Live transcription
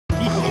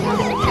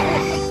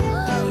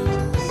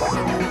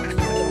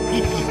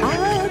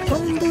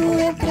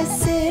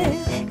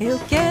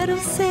quero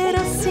ser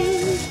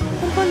assim,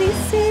 um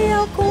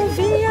policial com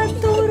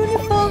viatura,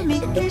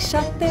 uniforme e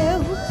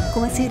chapéu,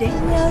 com a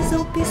sirene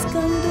azul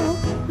piscando.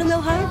 No meu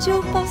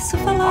rádio posso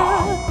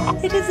falar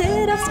e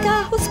dizer aos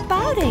carros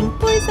parem,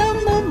 pois a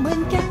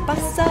mamãe quer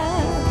passar.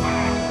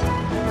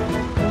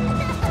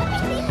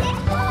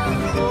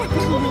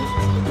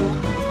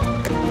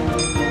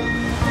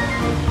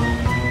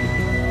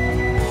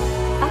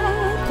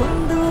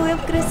 Quando eu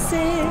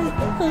crescer,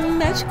 um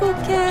médico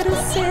quero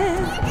ser.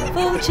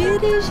 Vou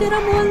dirigir a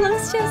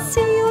ambulância se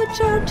o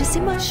George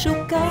se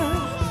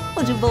machucar.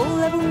 Onde vou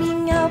levo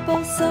minha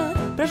bolsa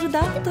pra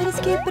ajudar todos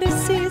que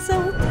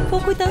precisam.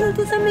 Vou cuidando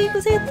dos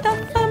amigos e da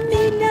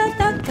família,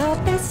 da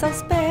cabeça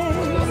aos pés.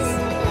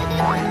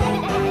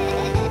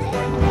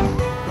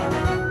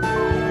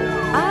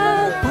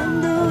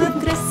 Quando eu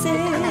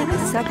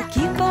crescer, sabe o que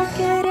vou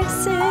querer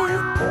ser?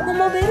 Um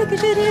bombeiro que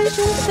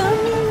dirige um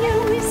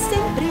caminhão e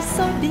sempre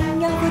sobe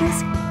em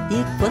árvores.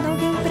 E quando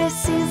alguém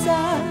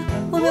precisar,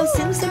 o meu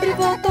sino sempre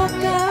vou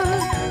tocar.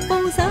 Vou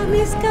usar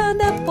minha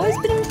escada, pois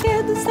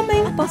brinquedos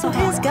também posso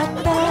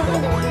resgatar.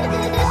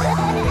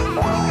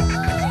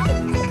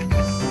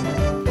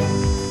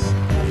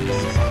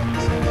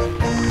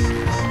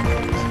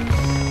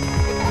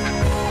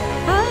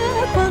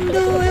 Quando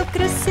eu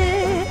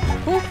crescer,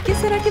 o que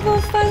será que vou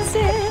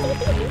fazer?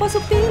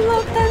 Posso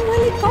pilotar um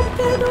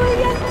helicóptero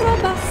e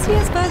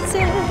acrobacias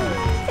fazer.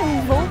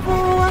 Eu vou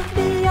voar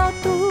bem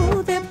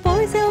alto,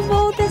 depois eu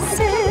vou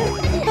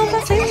descer. Não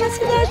passei na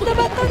cidade da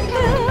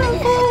batata,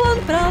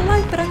 voando pra lá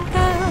e pra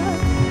cá.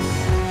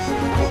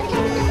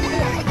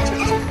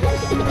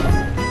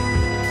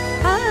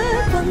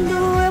 Quando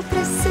eu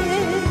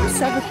crescer,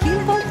 sabe o que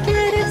vou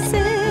querer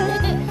ser?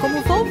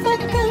 Como vou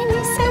vulcão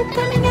em seu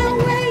caminhão,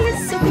 é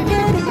isso que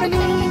quero pra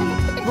mim.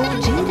 Vou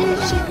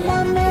dirigir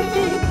na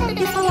neve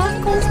e falar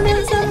com os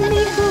meus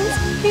amigos.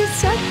 E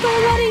se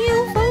atolarem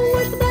eu vou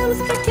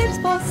ajudá-los pra que eles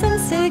possam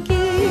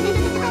seguir.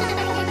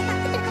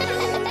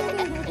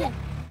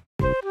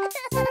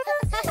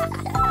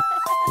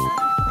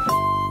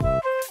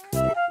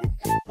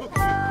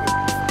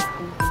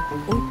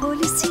 Oi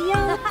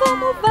policial,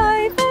 como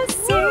vai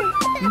você?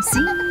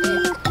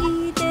 Ensine o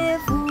que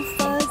devo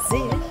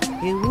fazer.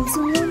 Eu uso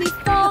um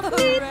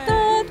uniforme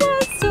todo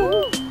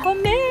azul, com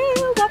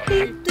meu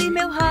apito e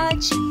meu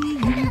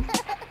radinho.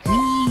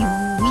 Wiu,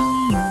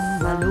 wiu,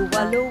 alô,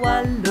 alô,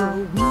 alô.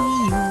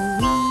 Wiu,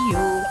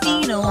 wiu,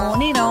 nino,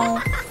 nino.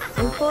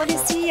 Oi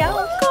policial,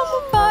 como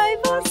vai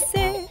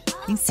você?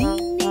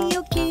 Ensine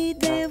o que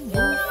devo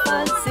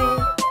fazer.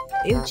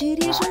 Eu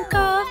dirijo um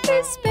carro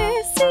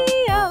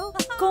especial,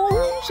 com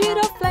um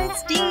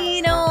giroflex,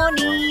 dino,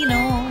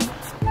 nino.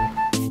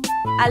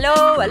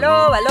 Alô,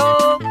 alô,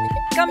 alô,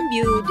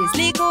 câmbio,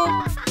 desligo.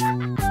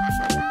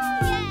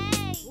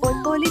 Oi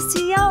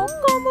policial,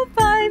 como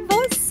vai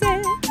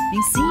você?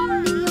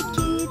 Ensine o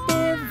que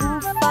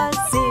devo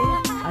fazer.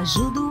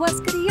 Ajudo as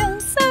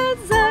crianças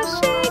a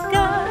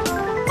chegar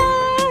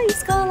à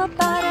escola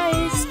para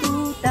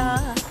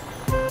estudar.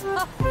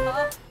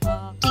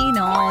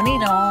 Tinon,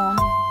 ninon.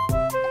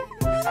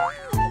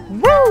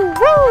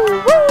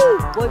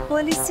 Oi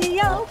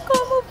policial,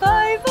 como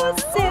vai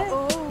você?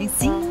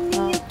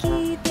 Ensine o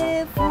que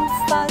devo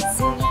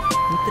fazer.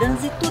 No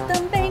trânsito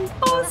também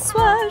posso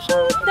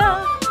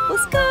ajudar.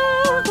 Os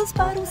carros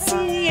param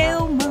se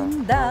eu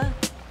mandar.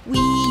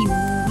 Wiu,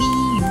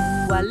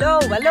 wiu, alô,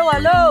 alô,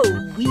 alô.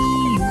 Wiu,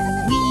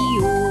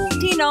 wiu,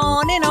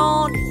 tinon,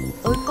 ninon.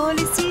 Oi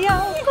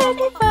policial,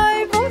 como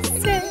vai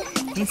você?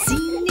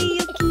 Ensine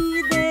o que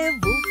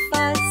devo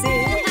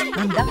fazer.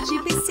 Andar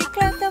de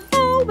bicicleta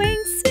vou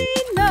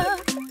ensinar.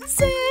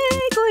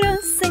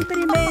 Segurança em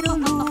primeiro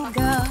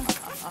lugar.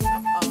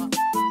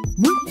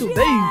 Muito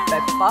bem,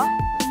 Peppa.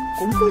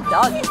 Com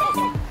cuidado.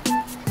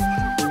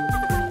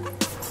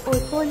 Oi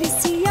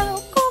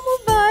policial, como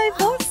vai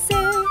você?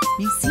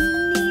 Me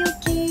ensine o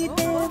que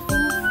devo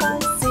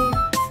fazer.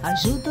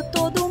 Ajudo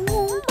todo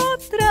mundo a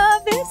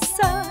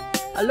atravessar.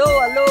 Alô,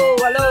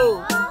 alô,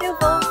 alô. Eu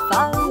vou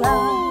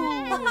falar.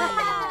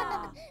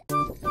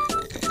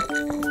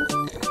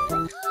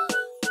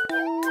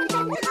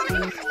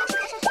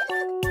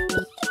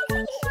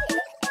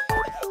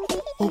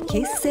 O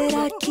que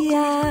será que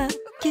há?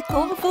 Que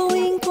cor vou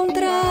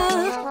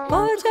encontrar?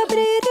 Pode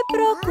abrir e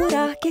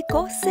procurar. Que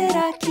cor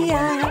será que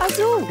há?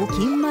 Azul! O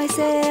que mais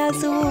é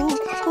azul?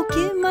 O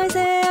que mais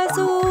é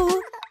azul?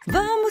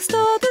 Vamos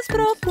todos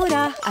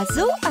procurar.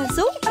 Azul,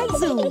 azul,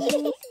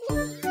 azul.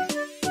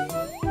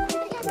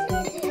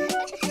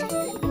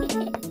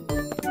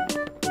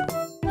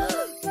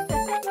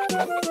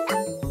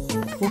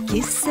 O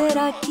que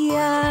será que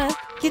há?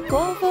 Que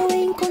cor vou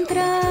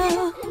encontrar?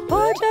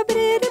 Pode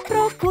abrir e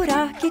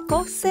procurar. Que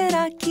cor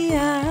será que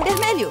há?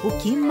 Vermelho! O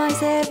que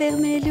mais é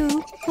vermelho?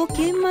 O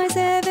que mais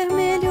é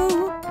vermelho?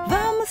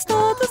 Vamos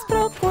todos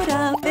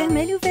procurar.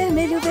 Vermelho,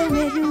 vermelho,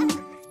 vermelho.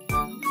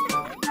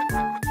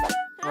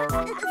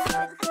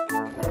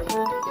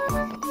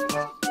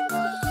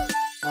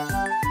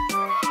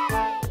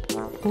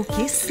 O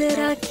que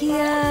será que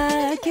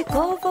há? Que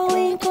cor vou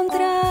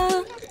encontrar?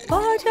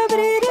 Pode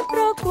abrir e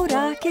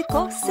procurar, que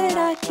cor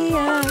será que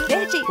há?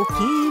 Verde! O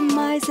que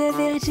mais é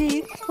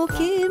verde? O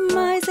que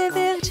mais é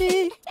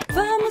verde?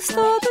 Vamos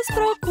todos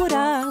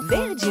procurar.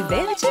 Verde,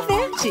 verde,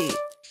 verde!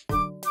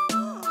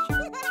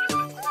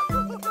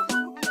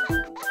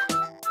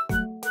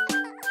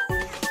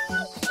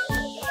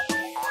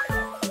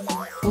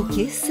 O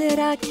que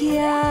será que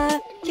há?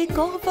 Que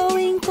cor vou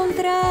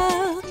encontrar?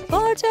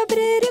 Pode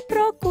abrir e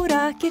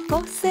procurar, que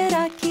cor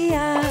será que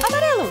há?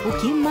 Amarelo! O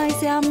que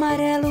mais é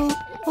amarelo?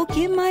 O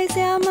que mais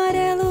é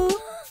amarelo?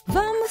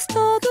 Vamos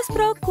todos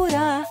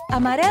procurar.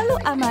 Amarelo,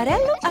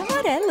 amarelo,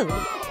 amarelo.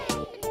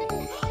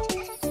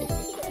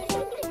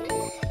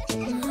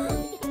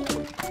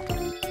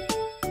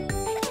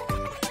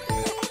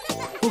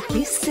 O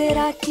que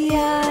será que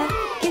há?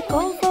 Que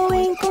cor vou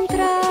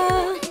encontrar?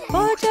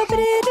 Pode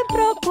abrir e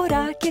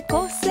procurar, que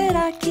cor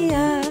será que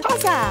há?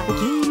 Rosa! O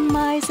que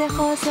mais é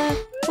rosa?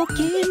 O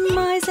que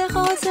mais é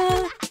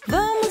rosa?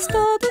 Vamos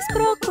todos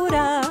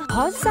procurar.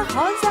 Rosa,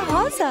 rosa,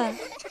 rosa!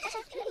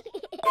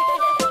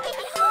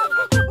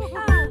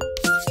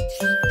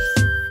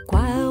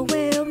 Qual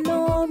é o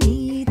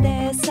nome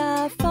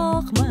dessa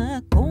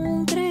forma?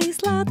 Com três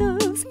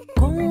lados,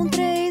 com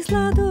três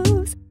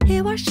lados.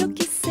 Eu acho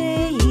que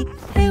sei,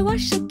 eu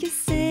acho que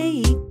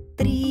sei.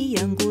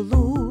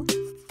 Triângulo,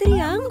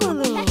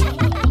 triângulo.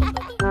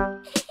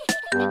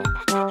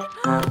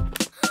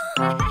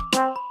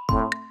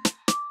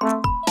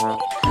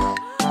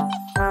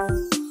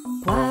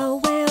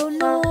 Qual é o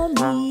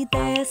nome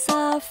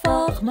dessa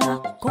forma?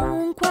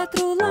 Com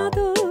quatro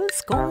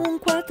lados, com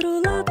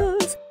quatro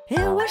lados.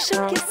 Eu acho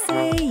que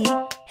sei,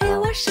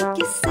 eu acho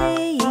que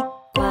sei.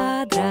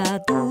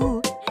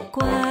 Quadrado,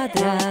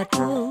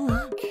 quadrado.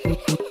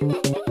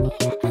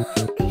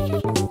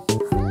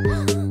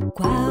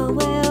 Qual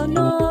é o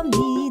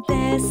nome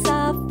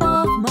dessa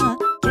forma?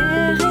 Que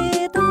é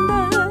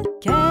redonda,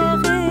 que é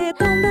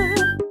redonda.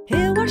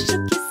 Eu acho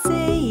que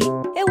sei,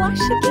 eu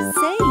acho que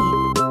sei.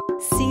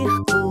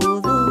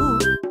 Círculo,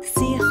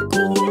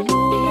 círculo.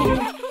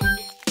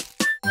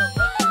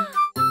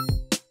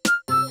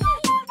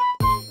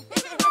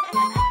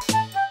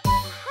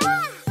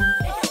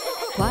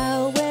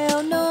 Qual é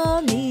o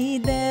nome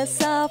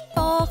dessa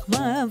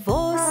forma?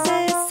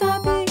 Você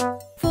sabe,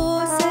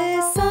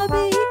 você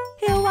sabe.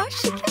 Eu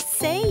acho que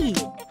sei,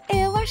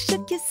 eu acho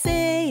que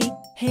sei.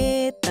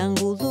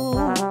 Retângulo,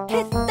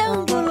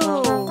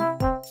 retângulo.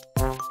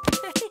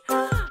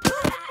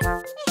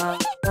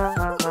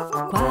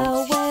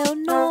 Qual é o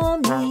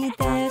nome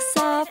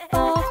dessa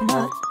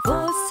forma?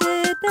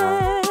 Você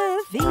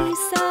deve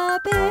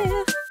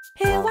saber.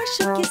 Eu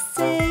acho que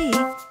sei,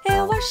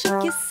 eu acho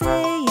que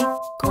sei.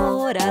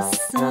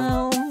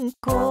 Coração,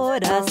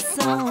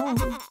 coração.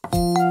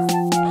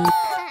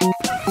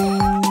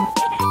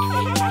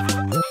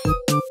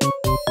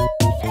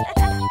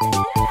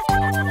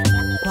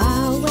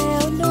 Qual é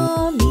o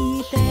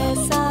nome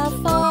dessa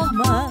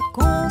forma?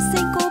 Com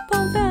cinco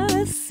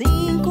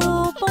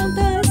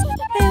pontas.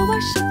 Eu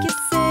acho que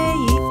sei,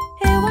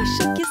 eu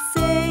acho que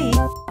sei.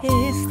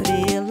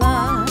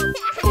 Estrela,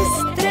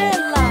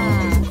 estrela.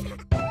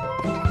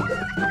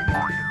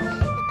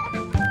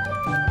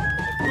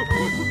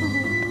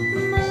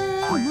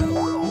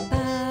 Mamãe,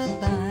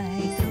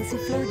 papai trouxe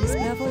flores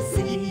pra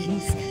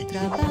vocês.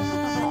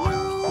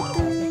 Trabalham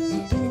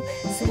tanto,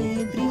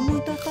 sempre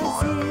muito a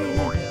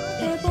fazer.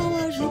 É bom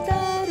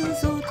ajudar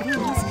os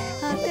outros,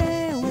 até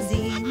os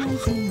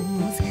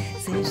irmãozinhos.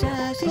 Seja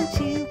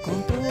gentil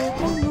com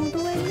todo mundo,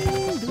 é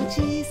lindo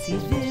de se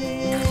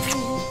ver.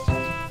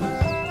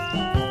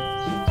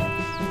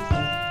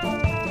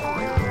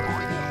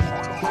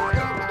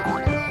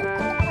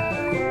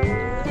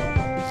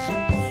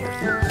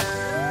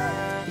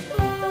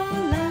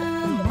 Olá,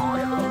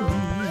 mole,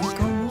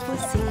 como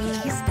você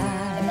está?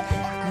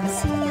 Não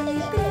se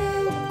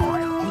preocupe,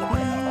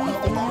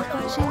 venha com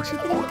a gente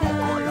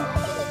brincar.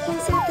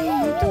 Você tem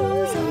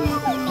muitos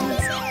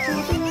amigos,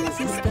 todos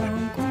estão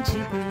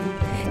contigo.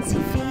 Se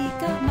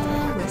ficar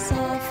mal é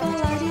só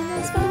falar e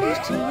nós vamos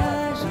te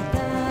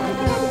ajudar.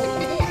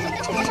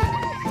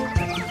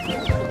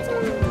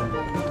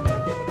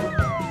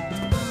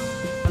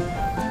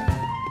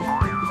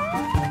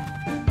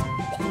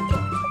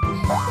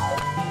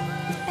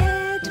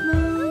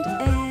 Edmund,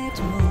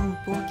 Edmund,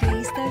 por que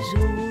está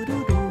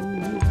jururu?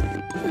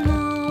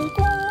 Não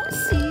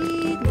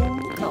consigo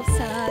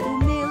calçar o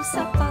meu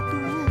sapato.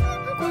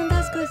 Quando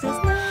as coisas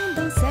não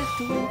dão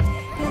certo,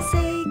 eu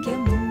sei que é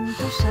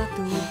muito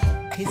chato.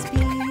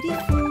 Respire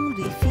fundo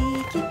e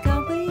fique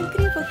calmo, é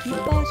incrível o que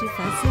pode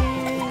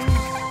fazer.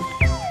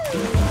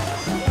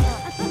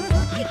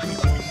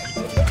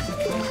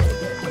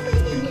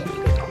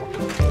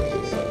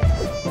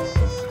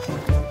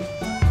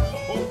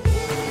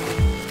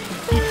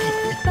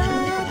 Peppa,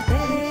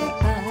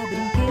 Peppa,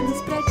 brinquedos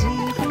pra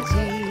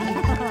dividir.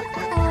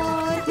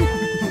 Olha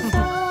em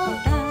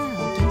volta,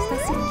 alguém está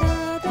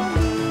sentado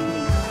ali.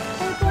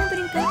 É bom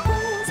brincar com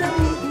os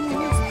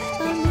amigos,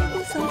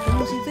 amigos são tão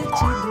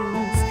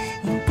divertidos.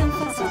 Então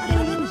faça o que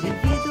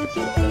indivíduo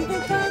que tem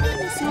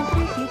vontade,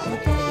 sempre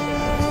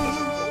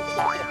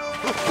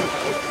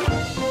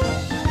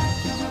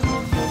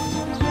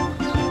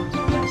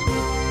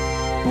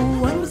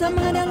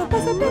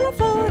pela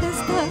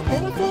floresta,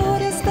 pela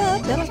floresta,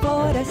 pela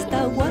floresta.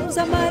 O ônibus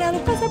amarelo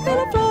passa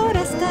pela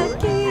floresta.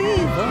 Aqui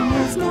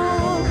vamos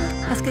nós.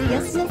 As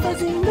crianças vão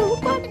fazendo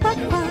quá, quá,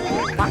 quá,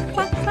 quá,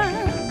 quá, quá,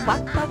 quá,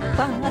 quá,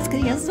 quá. As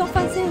crianças vão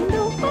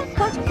fazendo quá,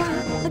 quá, quá.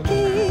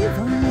 Aqui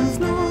vamos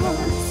nós.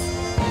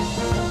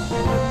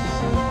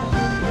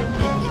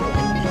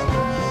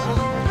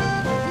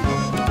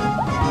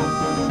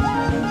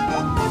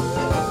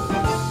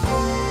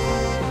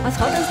 As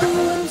rodas do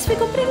ônibus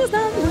ficam presas na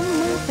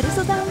lama,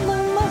 presas na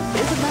lama,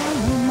 presas na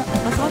lama.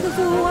 As rodas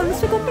do ônibus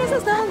ficam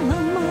presas na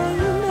lama.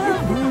 Ainda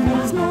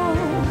vamos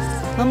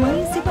nós.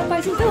 Mamães e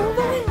papais então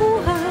vão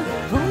empurrar,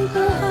 vão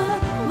empurrar,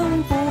 vão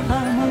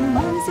empurrar.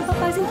 Mamães e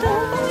papais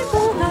então vão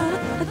empurrar.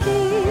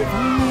 Aqui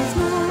vamos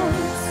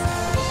nós.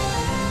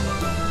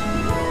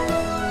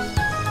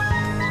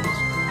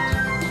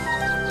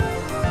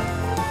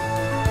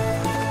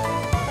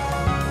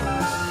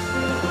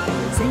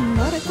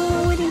 Senhora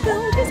Coelho,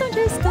 então diz onde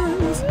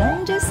estamos,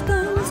 onde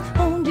estamos,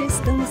 onde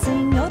estamos.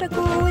 Senhora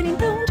Coelho,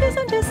 então diz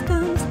onde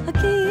estamos.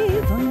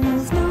 Aqui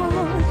vamos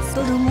nós.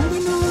 Todo mundo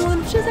no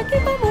ônibus diz aqui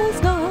vamos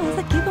nós,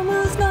 aqui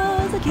vamos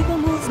nós, aqui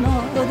vamos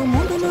nós. Todo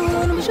mundo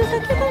no ônibus diz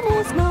aqui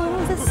vamos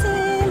nós,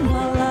 descendo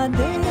a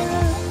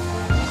ladeira.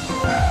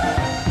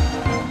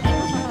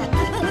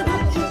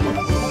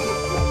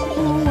 O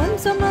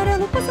ônibus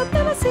amarelo passa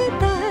pela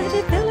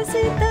cidade, pela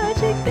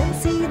cidade, pela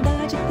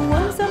cidade. O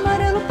ônibus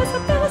amarelo passa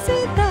pela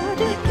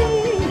cidade.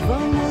 Aqui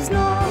vamos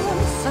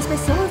nós. As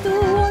pessoas do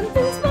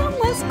ônibus vão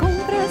às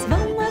compras,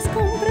 vão às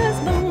compras,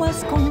 vão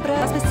às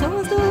compras. As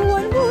pessoas do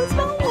ônibus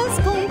vão às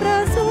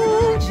compras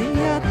o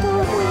dia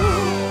todo.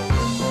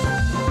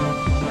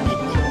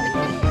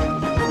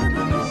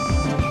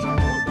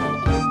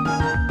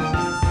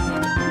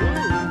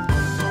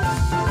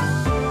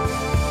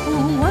 O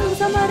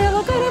ônibus amarelo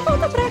agora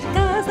volta pra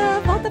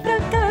casa, volta pra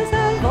casa,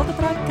 volta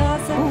pra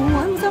casa. O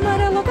ônibus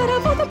amarelo agora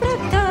volta pra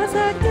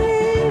casa.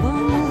 Aqui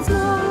vamos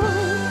nós.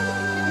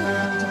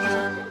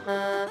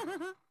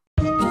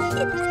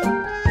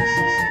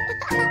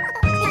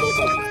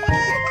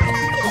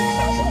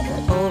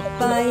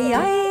 Opa, ai,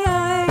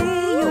 ai,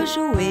 o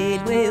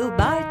joelho eu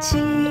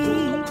bati.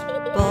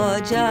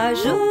 Pode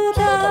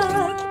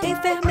ajudar,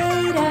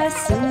 enfermeira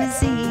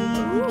Suzy.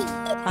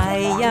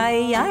 Ai,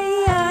 ai,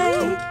 ai,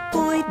 ai,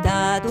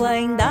 cuidado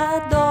ainda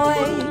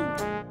dói.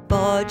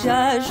 Pode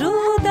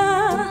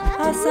ajudar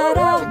a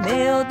sarar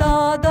meu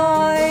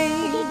dodói.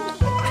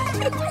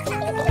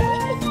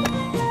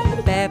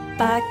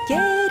 Peppa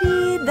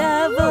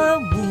querida,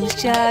 vamos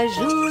te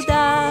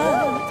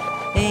ajudar.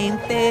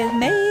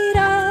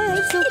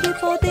 Enfermeiras, o que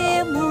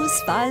podemos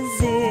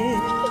fazer?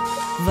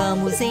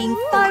 Vamos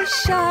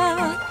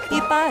enfaixar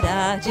e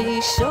parar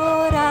de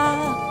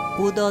chorar.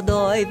 O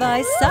dodói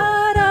vai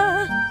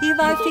sarar e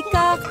vai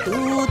ficar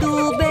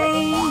tudo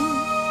bem.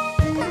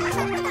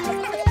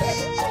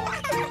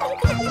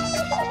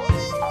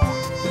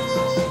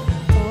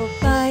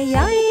 Opa, ai,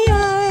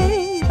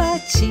 ai,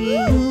 bati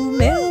o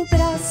meu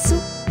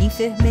braço.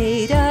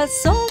 Enfermeira,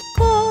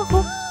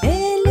 socorro,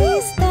 ele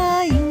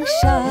está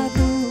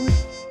inchado.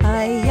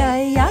 Ai,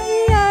 ai,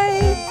 ai,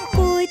 ai,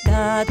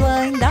 cuidado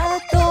ainda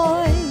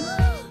dói.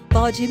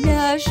 Pode me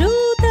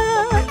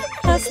ajudar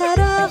a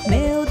sarar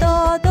meu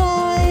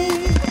dodói.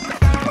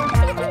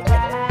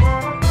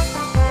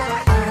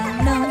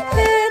 Ah, não,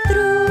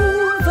 Pedro,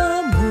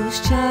 vamos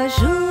te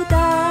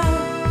ajudar.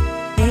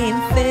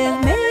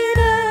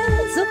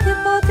 Enfermeiras, o que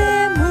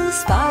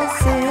podemos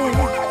fazer?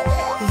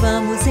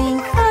 Vamos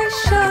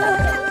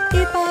enfaixar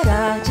e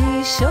parar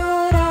de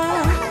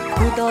chorar.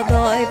 O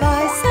dodói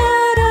vai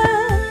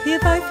sarar e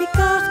vai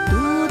ficar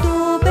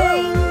tudo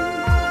bem.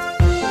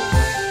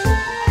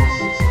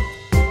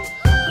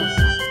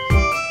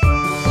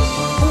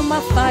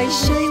 Uma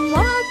faixa e um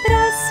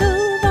abraço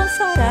vão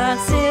sarar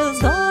seus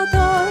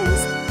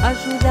dodóis.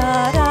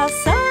 Ajudar a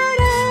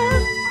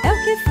sarar é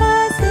o que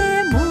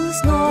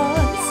fazemos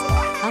nós.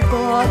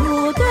 Agora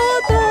o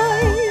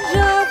dodói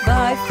já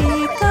vai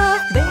ficar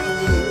bem.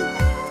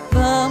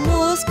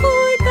 Vamos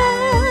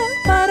cuidar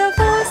para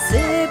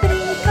você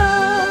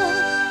brincar.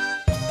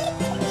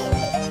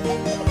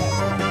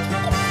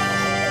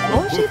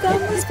 Hoje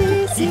vamos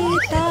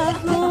visitar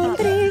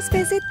Londres,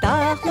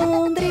 visitar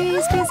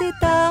Londres,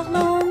 visitar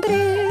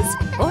Londres.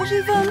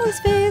 Hoje vamos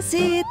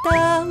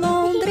visitar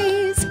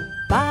Londres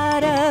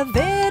para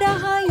ver a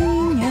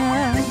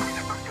rainha.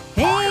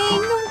 Em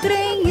um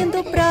trem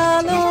indo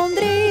pra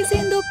Londres,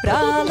 indo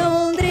pra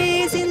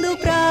Londres, indo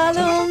pra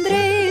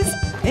Londres.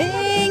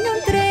 Em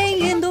um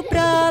trem indo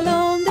pra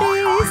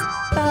Londres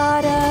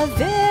para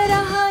ver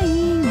a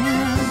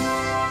rainha.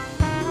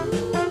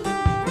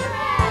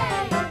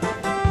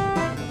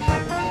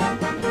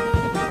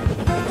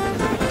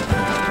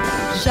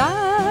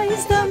 Já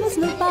estamos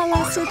no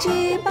Palácio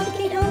de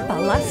Buckingham,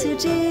 Palácio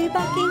de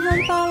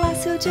Buckingham,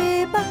 Palácio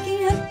de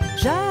Buckingham.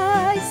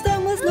 Já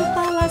estamos no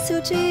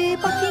Palácio de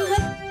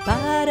Buckingham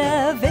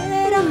para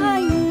ver a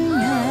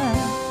rainha.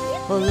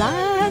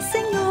 Olá,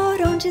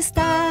 senhor, onde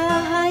está a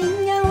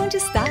rainha? Onde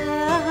está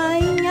a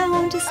rainha?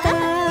 Onde está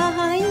a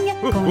rainha?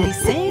 Com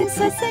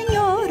licença,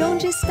 senhor,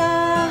 onde está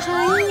a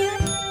rainha?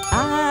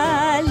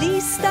 Ali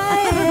está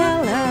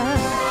ela.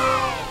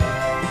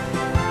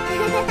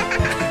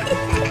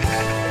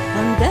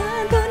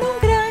 Andando num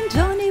grande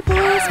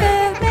ônibus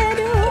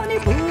vermelho,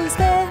 ônibus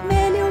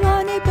vermelho,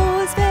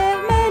 ônibus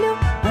vermelho.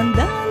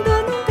 Andando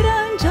num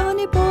grande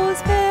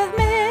ônibus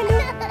vermelho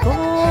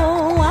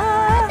com a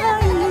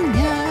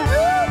rainha.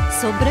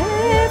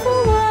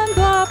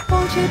 Sobrevoando a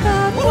ponte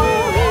da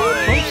torre,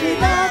 ponte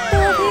da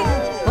torre,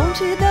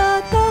 ponte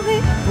da torre.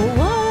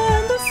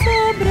 Voando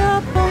sobre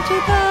a ponte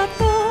da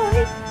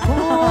torre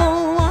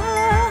com a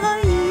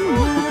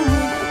rainha.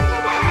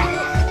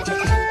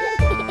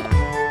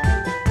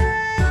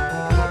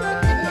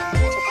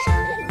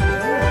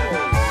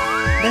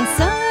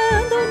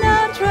 Dançando na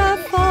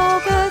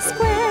Trafalgar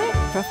Square,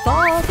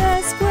 Trafalgar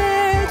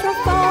Square,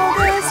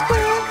 Trafalgar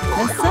Square.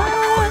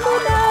 Dançando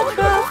na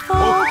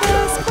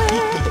Trafalgar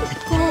Square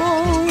com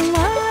a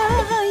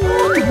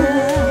rainha.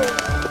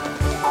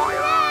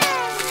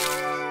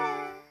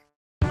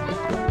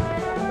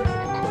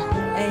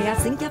 É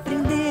assim que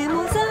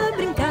aprendemos a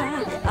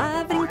brincar,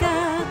 a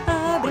brincar,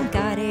 a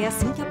brincar. É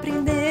assim que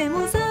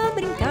aprendemos a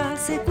brincar,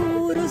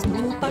 seguros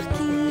no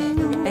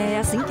parquinho. É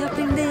assim que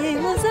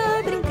aprendemos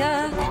a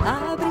brincar,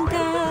 a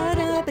brincar,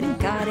 a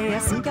brincar. É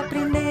assim que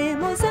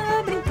aprendemos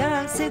a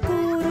brincar,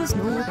 seguros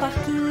no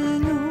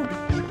parquinho.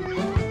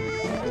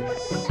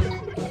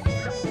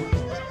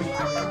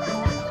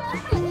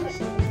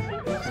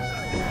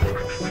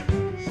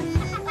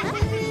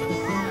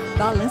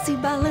 Balance,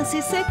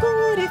 balance,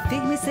 segure,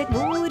 firme,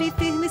 segure,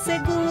 firme,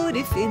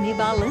 segure, firme.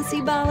 Balance,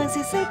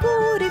 balance,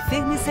 segure,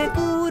 firme,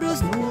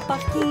 seguros no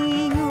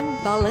parquinho.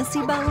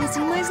 Balance, balance,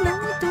 mas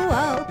não muito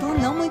alto,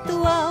 não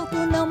muito alto,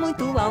 não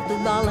muito alto.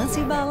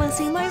 Balance,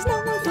 balance, mas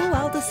não muito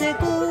alto,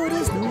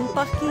 seguros no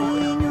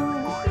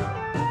parquinho.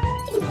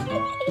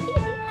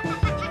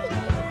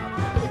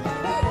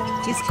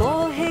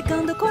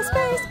 Escorregando com os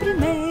pés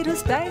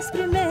primeiros, pés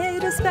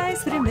primeiros,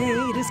 pés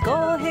primeiros.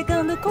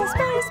 Escorregando com os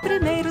pés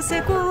primeiros,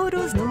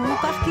 seguros no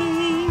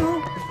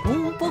parquinho.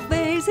 Um por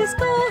vez,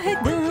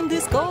 escorregando,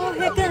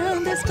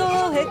 escorregando,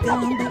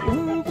 escorregando.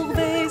 Um por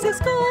vez,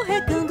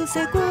 escorregando,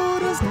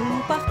 seguros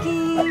no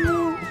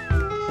parquinho.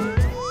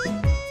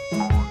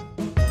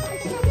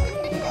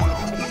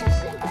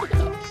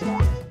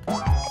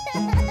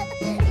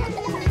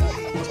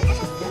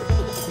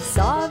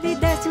 Sobe e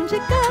desce um de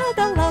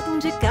cada lado, um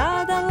de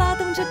cada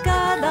lado, um de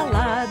cada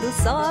lado.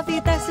 Sobe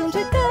e desce um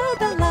de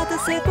cada lado,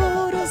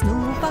 seguros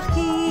no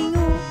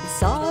parquinho.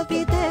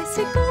 Sobe e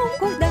desce com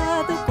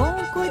cuidado, com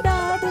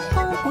cuidado,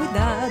 com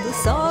cuidado.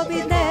 Sobe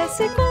e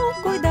desce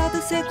com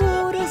cuidado,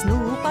 seguros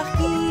no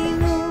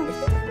parquinho.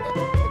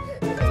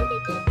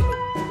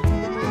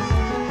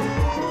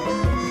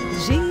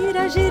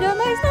 Gira, gira,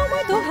 mas não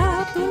muito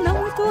rápido, não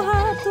muito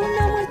rápido,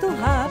 não muito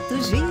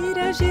rápido.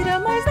 Gira, gira,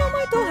 mas não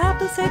muito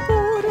rápido,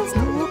 seguros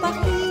no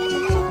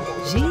parquinho.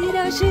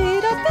 Gira,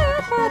 gira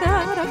até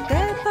parar,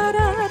 até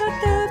parar,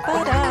 até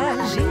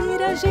parar.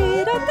 Gira,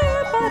 gira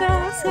até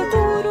parar,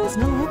 seguros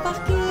no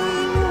parquinho.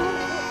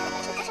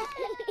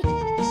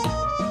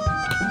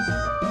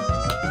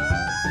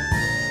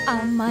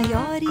 A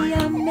maior e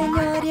a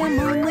melhor é a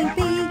Mamãe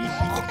Pig.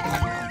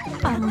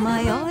 A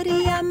maior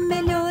e a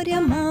melhor é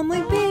a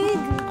Mamãe Pig.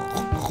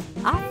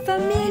 A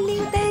família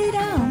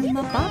inteira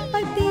ama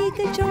Papai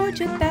Pig,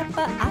 George e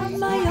Peppa. A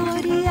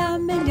maior e a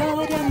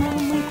melhor é a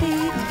Mamãe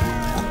Pig.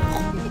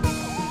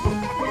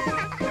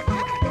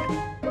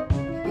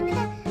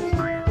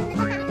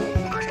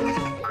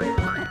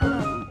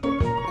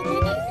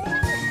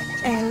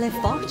 Ela é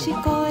forte e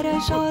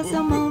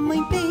corajosa,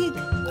 Mamãe Pig.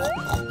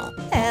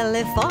 Ela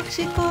é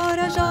forte e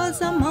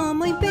corajosa,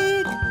 Mamãe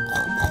Pig.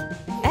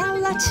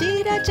 Ela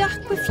tira de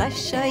arco e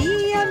flecha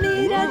e a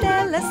mira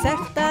dela é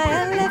certa.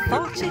 Ela é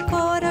forte e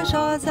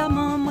corajosa,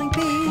 Mamãe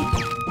Pig.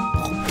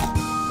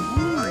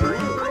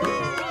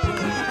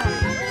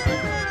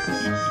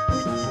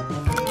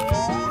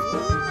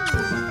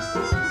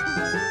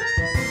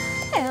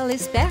 Ela é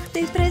esperta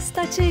e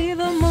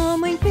prestativa,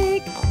 Mamãe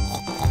Pig.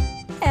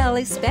 Ela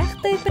é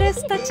esperta e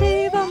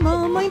prestativa,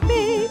 Mamãe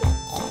Pig.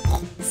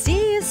 Se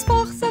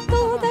esforça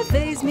toda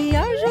vez, me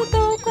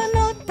ajudou com a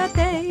nota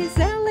 10.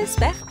 Ela é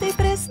esperta e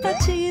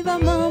prestativa,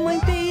 Mamãe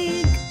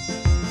Pig.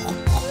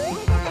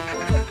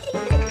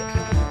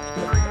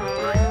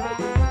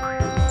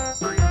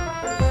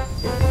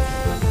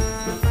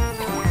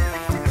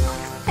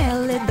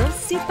 Ela é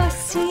doce e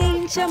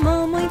paciente, a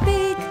Mamãe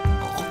Pig.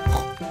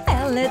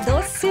 Ela é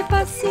doce e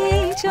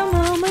paciente, a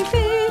Mamãe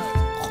Pig.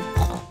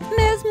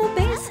 Mesmo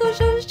bem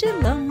sujos de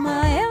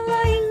lama,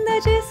 ela ainda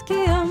diz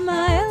que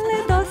ama. Ela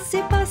é doce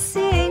e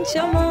paciente,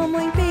 a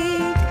Mamãe Pig.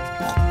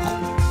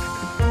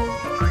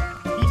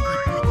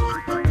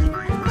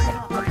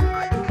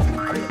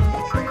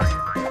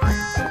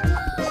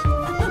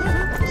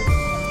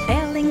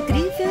 Ela é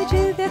incrível e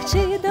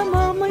divertida,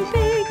 Mamãe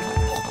Pig.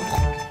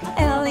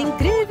 Ela é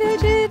incrível e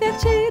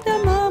divertida,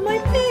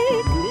 Mamãe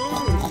Pig.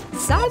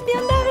 Sabe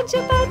andar de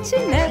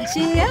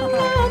patinete,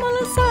 ela ama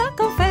lançar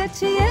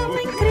confete. Ela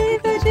é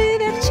incrível e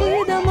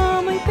divertida,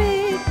 Mamãe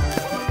Pig.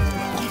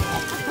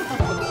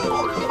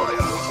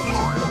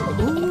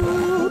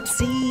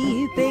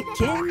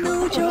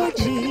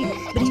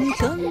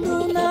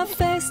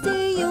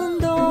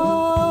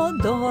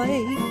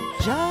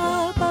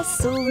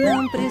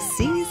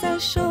 precisa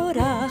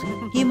chorar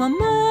e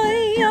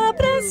mamãe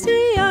abraça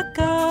e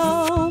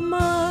acalma.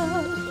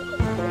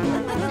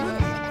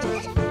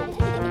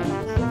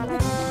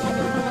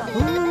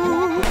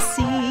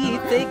 Upsi,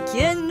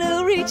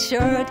 pequeno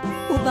Richard,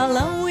 o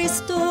balão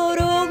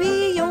estourou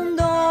e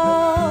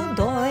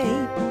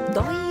dói.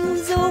 Dói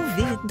os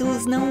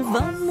ouvidos, não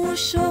vamos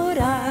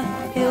chorar.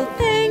 Eu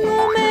tenho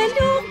o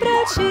melhor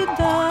pra te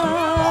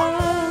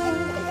dar.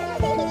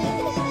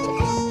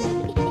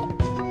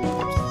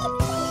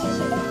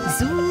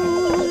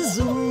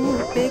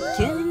 Zuzu,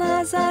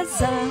 pequena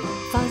Zazá,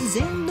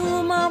 fazendo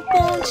uma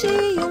ponte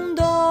e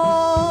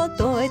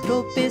dói.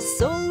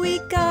 Tropeçou e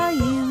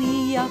caiu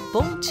e a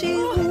ponte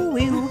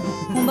ruiu.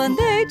 Um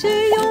band-aid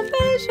e um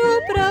beijo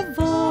pra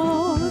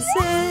vocês.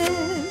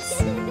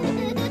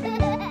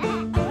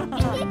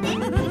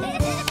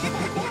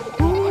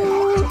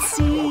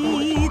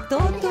 Upsi,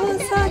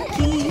 todos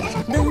aqui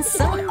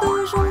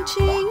dançando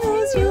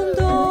juntinhos e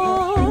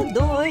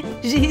dói.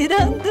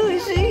 Girando,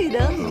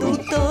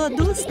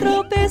 todos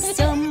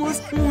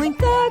tropeçamos.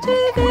 Muita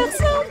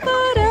diversão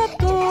para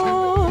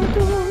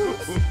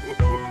todos.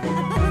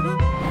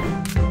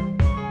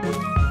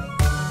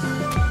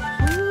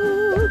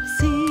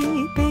 Upsi,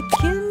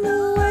 pequeno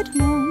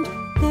Edmund,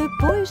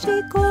 depois de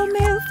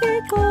comer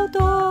ficou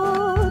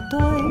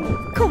dói.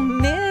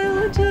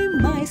 Comeu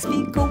demais,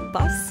 ficou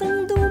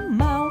passando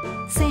mal.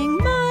 Sem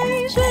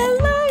mais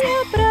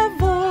geleia pra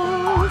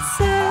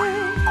você.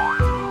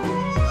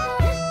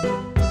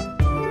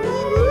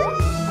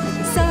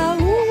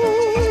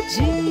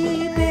 Saúde,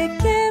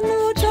 pequeno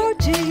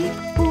Georgie,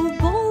 o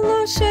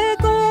bolo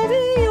chegou e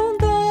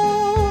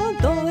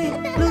dói.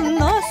 No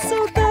nosso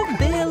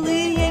cabelo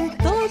e em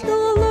todo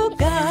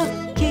lugar.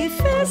 Que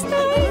festa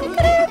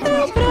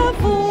incrível pra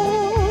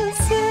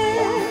você.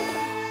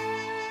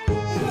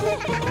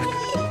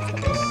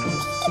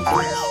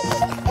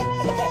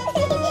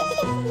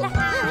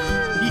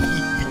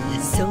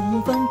 Sou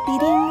um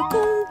vampirinho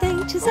com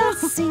dentes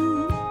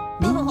assim.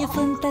 Minha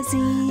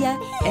fantasia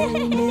é o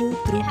meu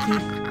truque.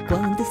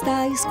 Quando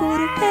está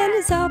escuro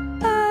eles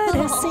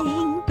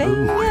aparecem.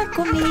 Venha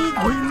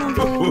comigo e não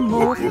vou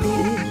morrer.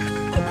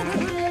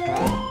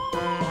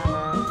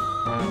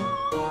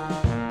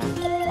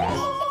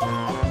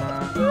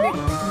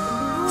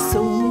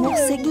 Sou um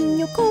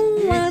morceguinho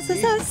com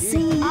asas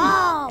assim.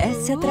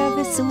 Essa é a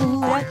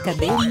travessura,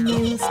 cadê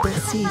meus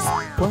doces?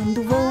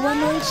 Quando vou à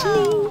noite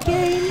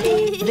ninguém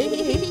me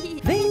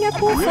vê. Venha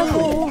por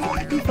favor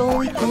e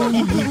voe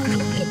comigo.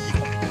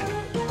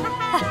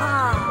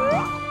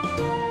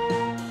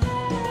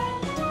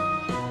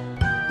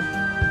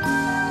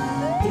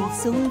 Eu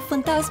sou um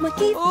fantasma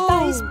que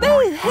faz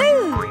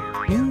boo-hoo.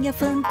 Minha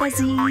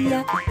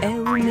fantasia é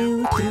o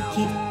meu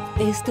truque.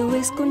 Estou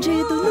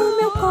escondido no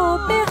meu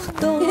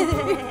cobertor,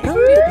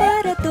 pronto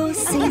para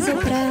doces ou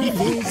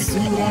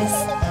travessuras.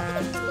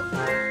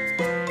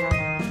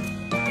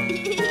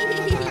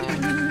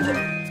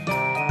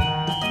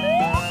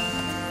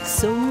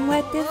 Sou um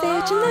ET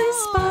verde na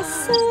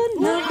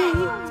espaçonave.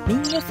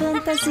 Minha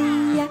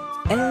fantasia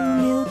é o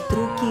meu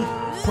truque.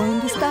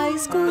 Quando está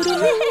escuro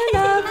minha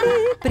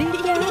nave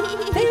brilha.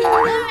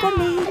 Venham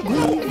comigo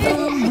e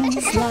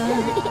vamos lá.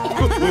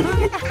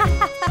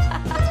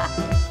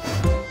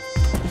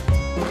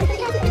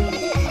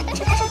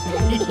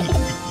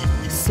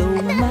 Sou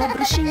uma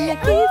bruxinha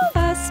que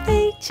faz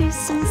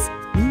feitiços.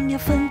 Minha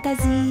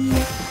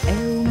fantasia é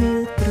o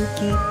meu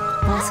truque.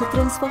 Posso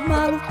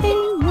transformá-lo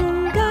em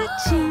um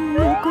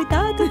gatinho.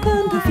 Cuidado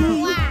quando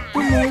vir o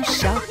meu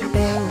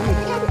chapéu.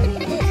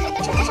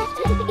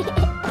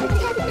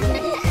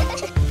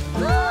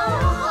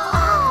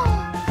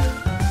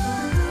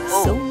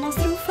 Sou um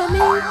monstro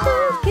faminto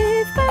que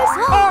faz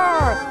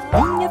roar.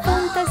 Minha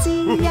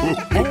fantasia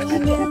é o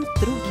meu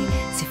truque.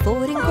 Se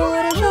forem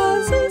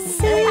corajosos,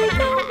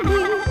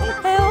 sigam-me.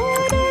 É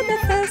hora da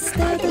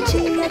festa do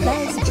Dia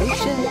das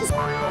Bruxas.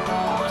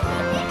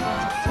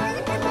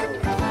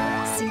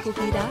 5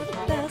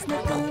 piratas na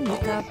cama, o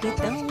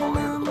capitão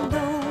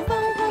mandou.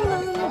 Vão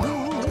rolando.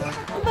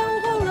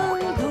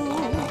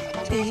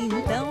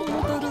 Então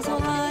todos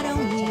rolaram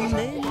e um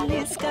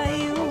deles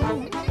caiu.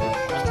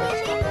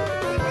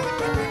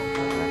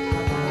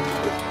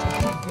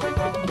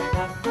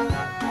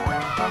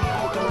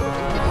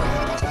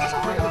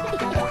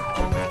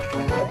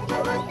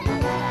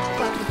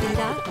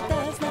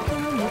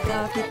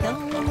 Capitão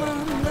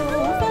mandou,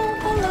 vão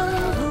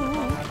rolando.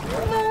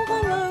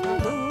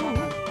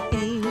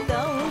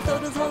 Então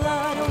todos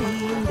rolaram e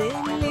um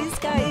deles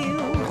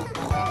caiu.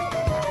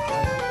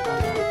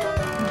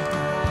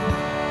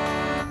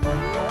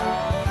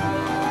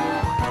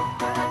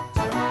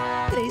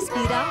 Três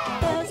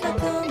piratas na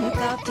cama e o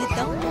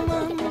capitão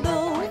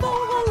mandou, vão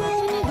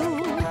rolando.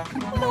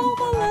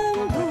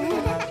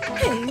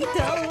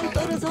 Então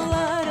todos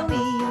rolaram e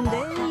um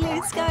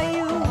deles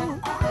caiu.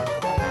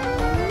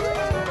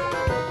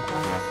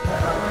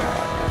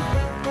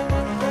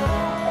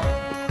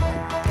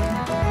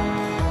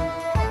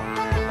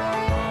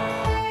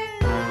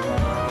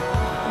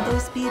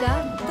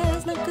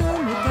 Piratas na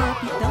cama, o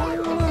capitão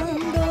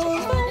mandou.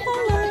 Vão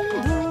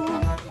rolando.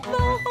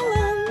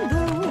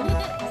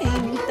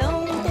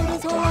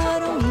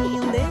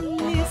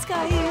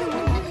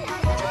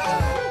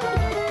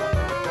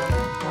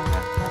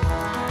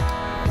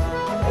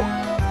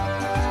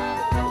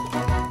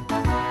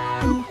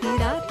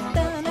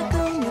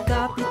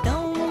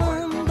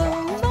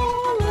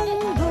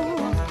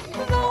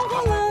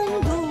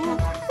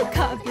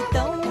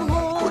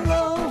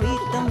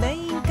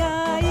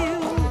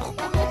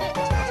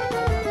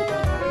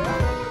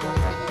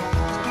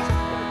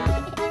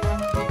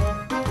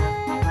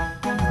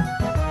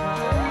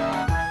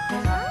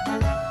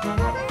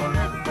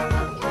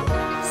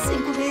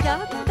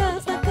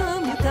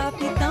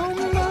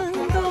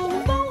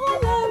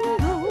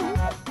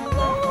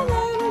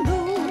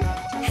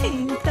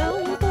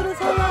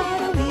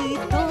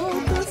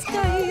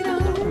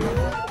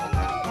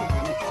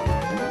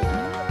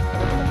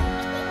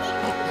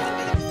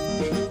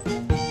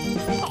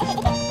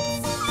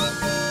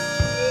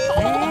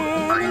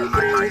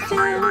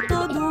 incrível,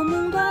 todo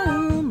mundo a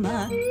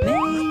ama.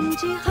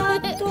 Mente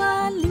rato,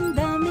 a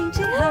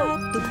lindamente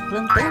rato,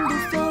 plantando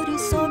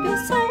flores sob o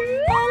sol,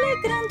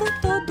 alegrando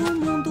todo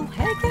mundo.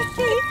 Regue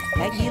aqui,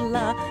 regue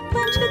lá,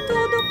 plante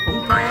tudo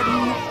com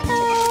carinho.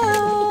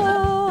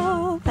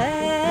 Oh,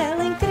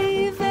 ela é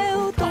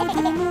incrível,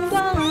 todo mundo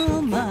a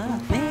ama.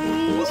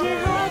 Mente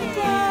rato,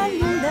 a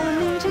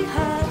lindamente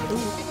rato,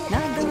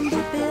 nadando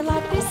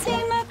pela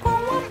piscina com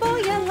a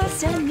boia, ela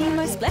se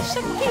anima. Splash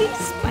aqui,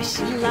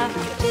 splash lá,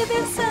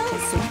 diversão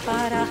sem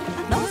parar.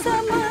 Nós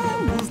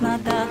amamos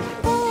nadar.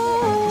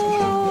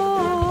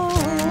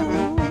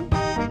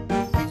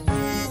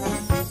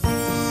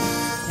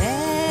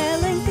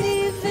 Ela é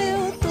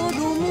incrível, todo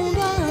mundo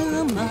a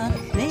ama.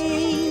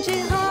 Mente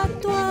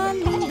rato, a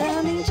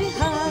lindamente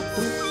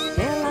rato,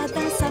 ela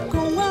dança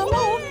com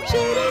amor,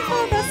 gira e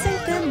roda sem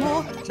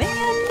temor. Vem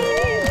aqui,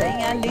 vem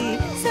ali,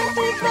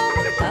 sempre com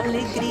muita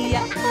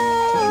alegria.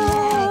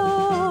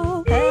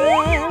 Oh,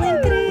 ela é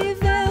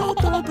incrível,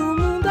 todo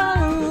mundo a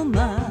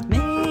ama.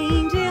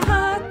 Mente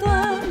rato, a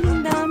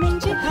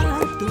lindamente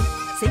rato,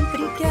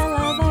 sempre que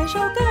ela vai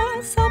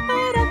jogar, só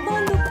para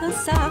quando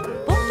cansar.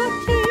 Ponto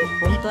aqui,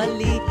 ponto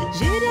ali,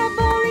 gire a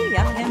bola e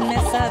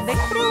arremessa, vem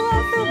pro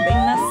alto, bem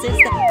na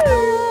cesta.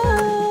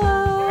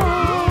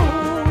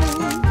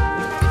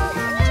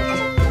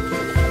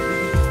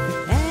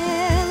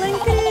 Ela é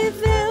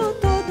incrível,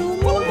 todo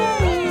mundo a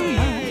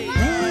ama.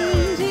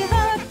 Mente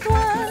rato, a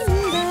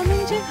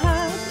lindamente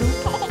rato,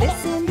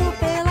 descendo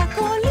pela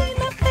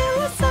colina,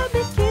 ela sabe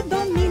que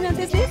domina.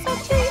 Desliza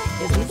aqui,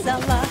 desliza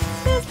lá,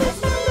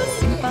 deslizando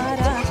sem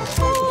parar.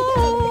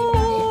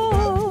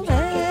 Oh,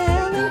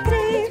 ela é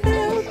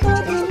incrível,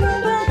 todo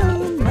mundo a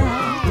ama.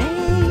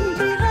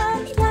 Mente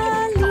rato, a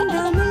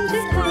lindamente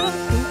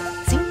rato,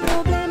 sem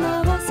problema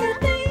você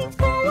tem,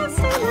 com a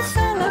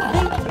solução ela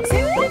vem.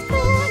 Sempre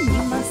com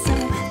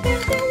animação,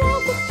 perdeu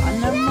algo, tá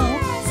na mão,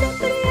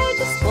 sempre à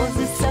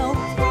disposição.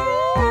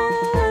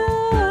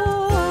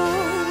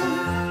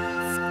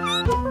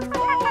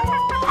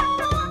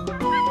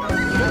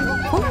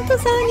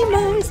 Quantos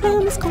animais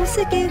vamos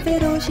conseguir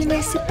ver hoje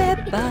nesse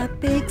Peppa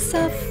Pig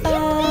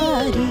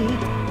Safari?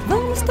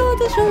 Vamos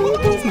todos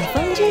juntos na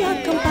van de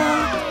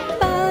acampar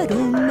para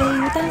o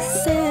meio da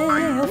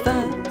selva.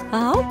 Há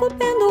algo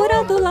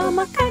pendurado lá,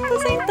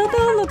 macacos em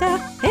todo lugar,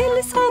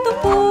 eles rodam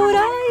por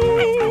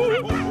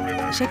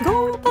aí.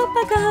 Chegou um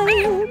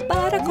papagaio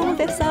para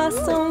conversar,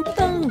 são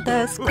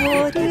tantas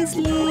cores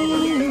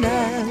lindas.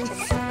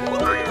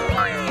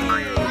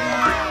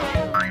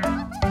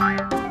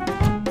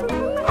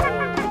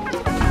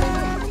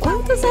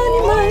 Quantos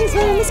animais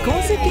vamos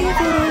conseguir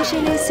ver hoje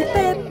nesse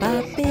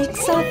Peppa Pig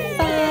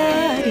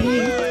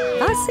Safari?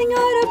 A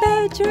senhora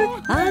Badger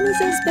a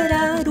nos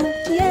esperar, o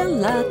que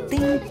ela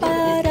tem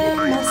para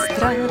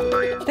mostrar.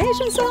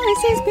 Vejam só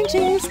esses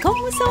pintinhos,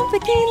 como são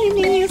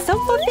pequenininhos, são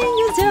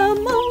fofinhos e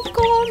amam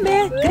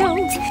comer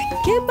grãos.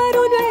 Que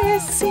barulho é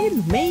esse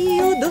no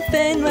meio do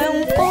feno? É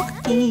um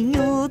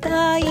porquinho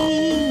da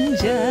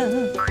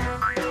Índia.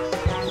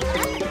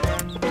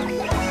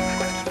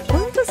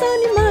 Quantos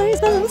animais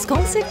vamos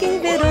conseguir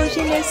ver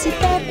hoje nesse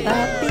Peppa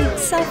Pig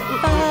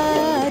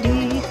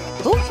Safari?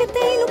 O que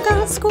tem no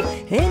casco?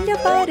 Ele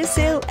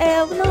apareceu,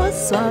 é o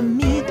nosso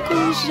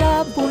amigo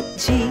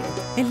jabuti.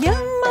 Ele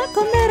ama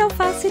comer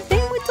alface,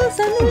 tem muitos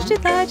anos de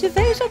idade,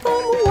 veja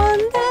como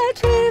anda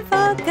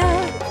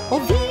devagar.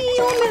 Ouvi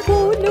um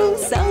mergulho,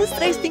 são os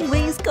 3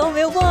 pinguins, como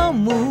eu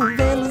amo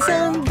vê-los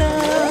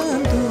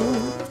andando.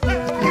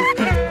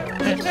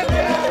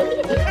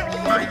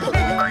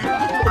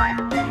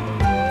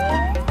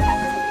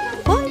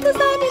 Quantos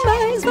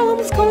animais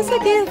vamos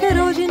conseguir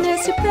ver hoje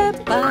nesse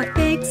Peppa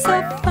Pig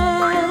Safari?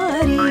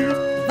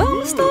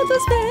 Vamos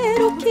todos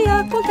ver o que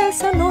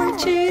acontece à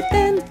noite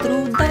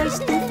dentro da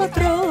estufa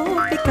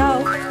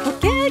tropical. O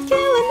que é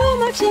aquilo no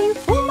matinho?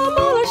 Uma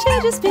bola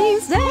cheia de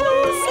espinhos, é o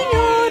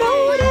senhor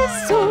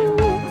ouriço.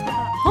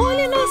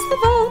 Olhe nossa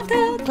volta,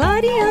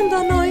 clareando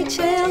a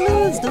noite, é a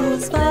luz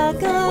dos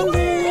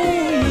vagalumes.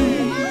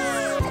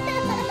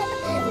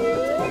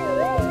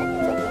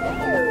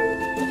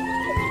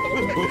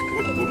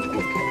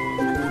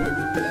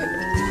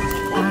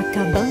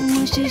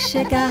 Acabamos de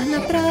chegar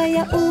na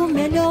praia, o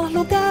melhor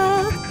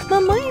lugar.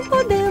 Mamãe,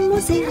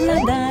 podemos ir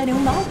nadar, eu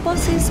mal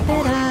posso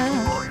esperar.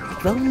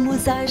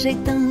 Vamos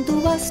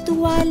ajeitando as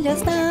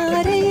toalhas na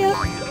areia.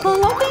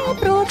 Coloquem o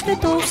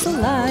protetor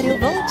solar, eu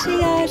vou te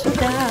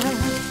ajudar.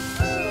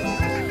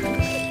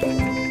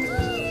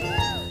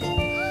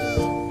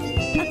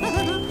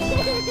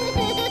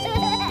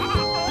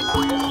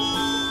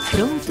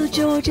 Pronto,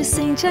 George,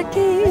 sente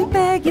aqui,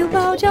 pegue o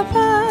balde a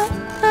pá.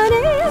 A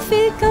areia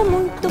fica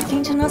muito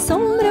quente, na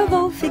sombra eu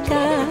vou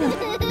ficar.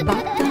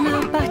 Bata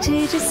na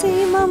parte de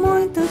cima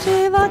muito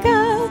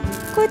devagar.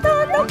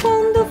 Cuidado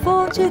quando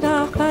for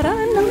tirar para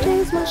não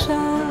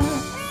desmanchar.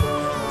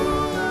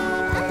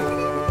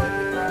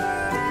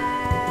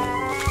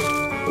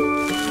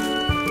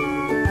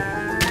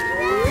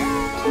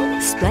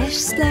 Splash,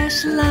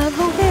 splash, lá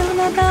vou eu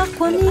nadar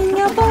com a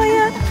minha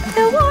boia.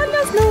 Eu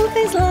olho as As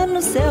nuvens lá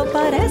no céu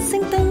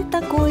parecem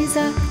tanta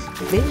coisa.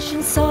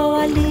 Vejam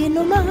só ali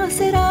no mar,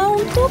 será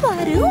um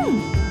tubarão?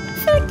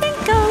 Fiquem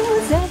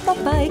calmos, é o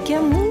papai que é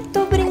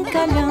muito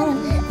brincalhão.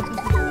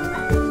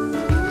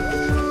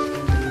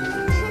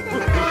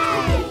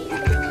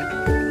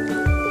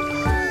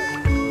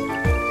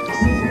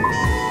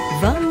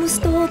 Vamos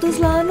todos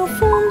lá no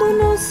fundo,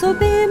 no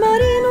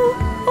submarino.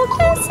 O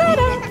que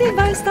será que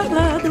vai estar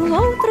lá do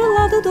outro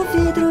lado do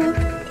vidro?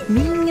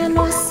 Minha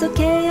nossa, o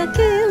que é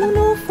aquilo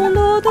no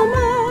fundo do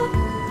mar?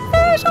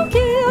 Vejam que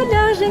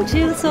olhar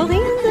gentil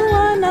sorrindo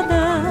a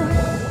nadar.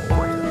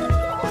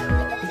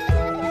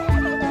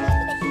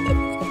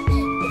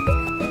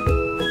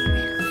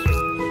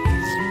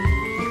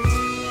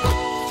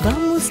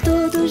 Vamos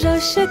todos, já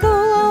chegou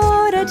a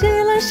hora de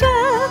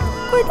lanchar.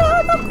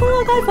 Cuidado com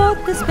a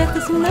gaivota,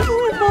 esperta, senão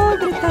eu vou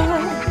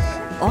gritar.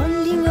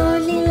 Olhem,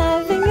 olhem,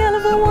 lá vem ela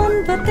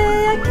voando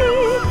até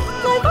aqui.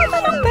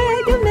 Gaivota, não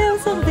pegue o meu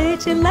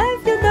sorvete,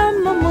 leve o da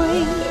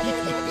mamãe.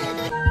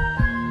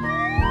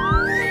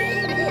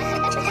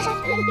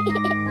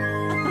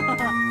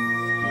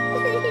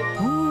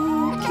 O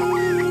que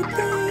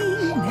tem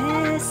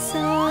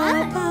nessa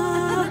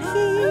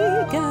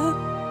barriga?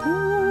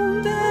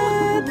 Um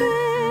bebê,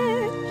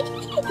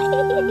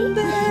 um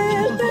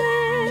bebê.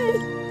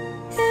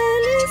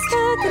 Ele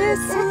está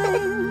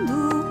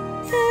crescendo,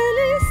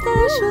 ele está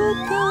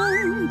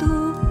chutando.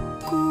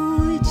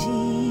 Cuide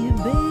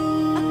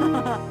bem,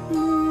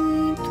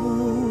 muito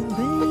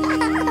bem.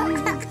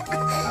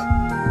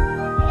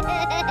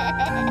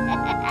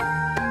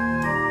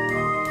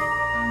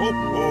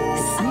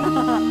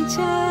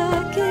 Sente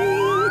aqui,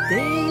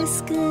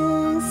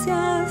 descanse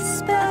as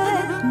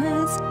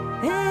pernas.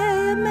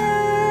 É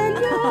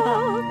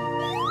melhor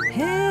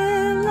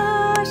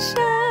relaxar.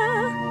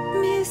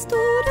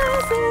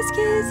 Misturas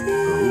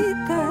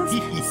esquisitas,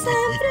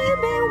 sempre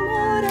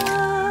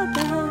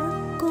bem-humorada.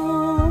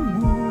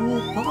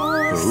 Como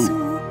posso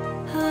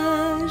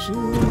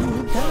ajudar?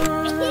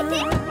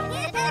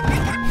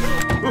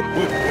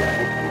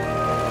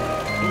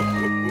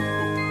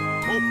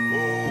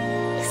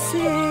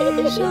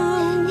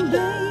 Sejam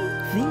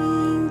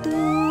bem-vindos,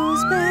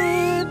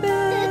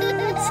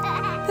 bebês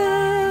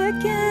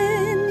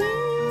pequeninos.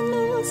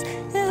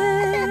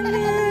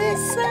 Eles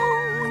são.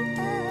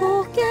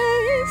 Por que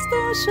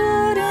estão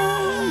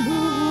chorando?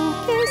 O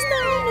que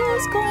estão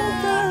nos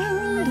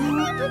contando?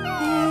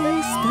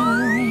 Estão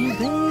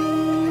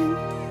bem?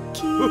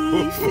 Que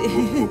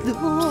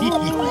fedor!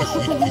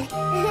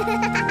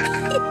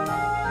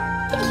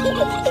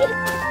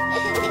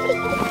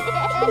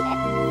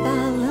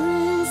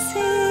 Balance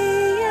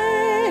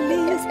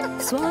eles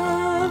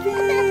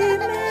suavemente.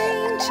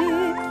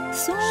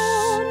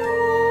 Sono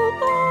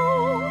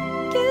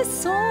bom, que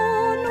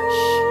sono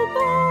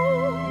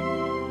bom.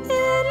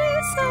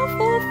 Eles são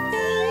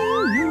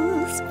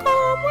fofinhos,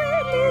 como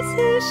eles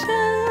se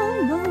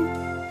chamam.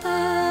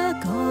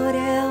 Agora é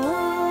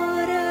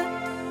hora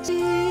de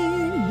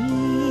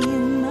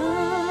ninar.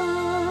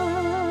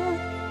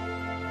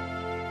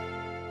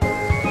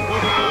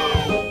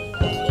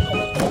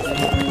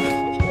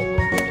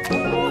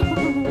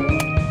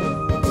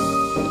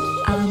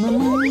 A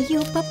mamãe e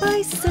o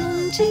papai são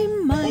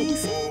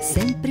demais,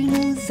 sempre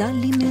nos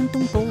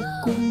alimentam um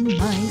pouco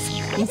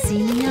mais.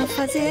 Ensinem a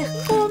fazer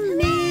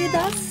comida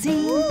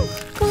assim,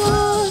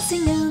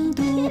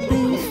 cozinhando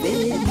bem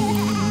feliz.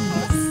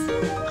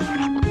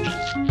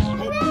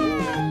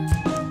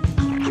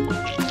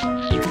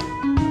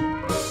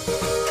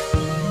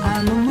 A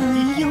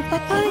mamãe e o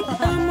papai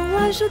amam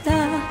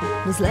ajudar,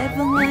 nos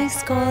levam à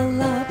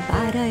escola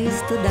para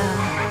estudar.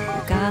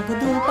 O carro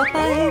do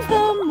papai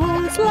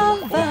vamos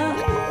lavar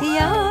e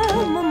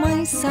a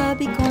mamãe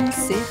sabe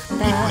consertar.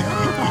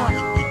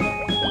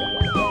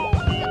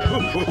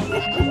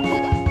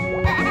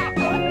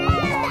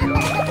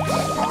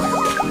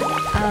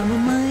 A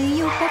mamãe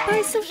e o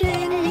papai são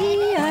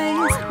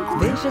geniais,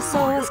 veja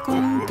só as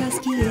contas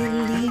que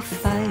ele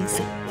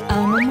faz. A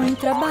mamãe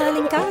trabalha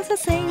em casa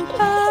sem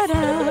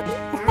parar,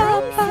 o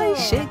papai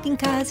chega em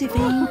casa e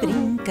vem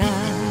brincar.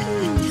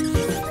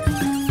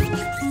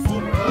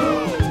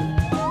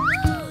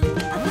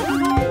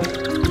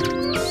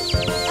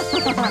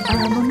 A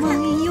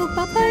mamãe e o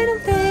papai não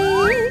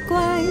têm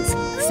iguais,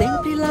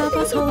 sempre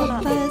lava as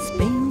roupas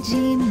bem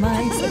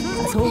demais.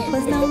 As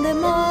roupas não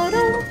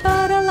demoram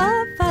para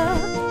lavar,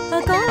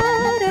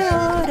 agora é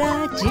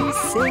hora de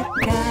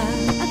secar.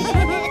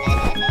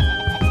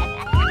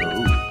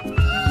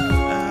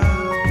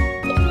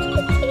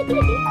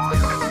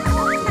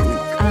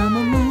 A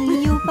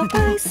mamãe e o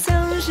papai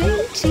são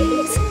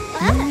gentis,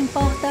 não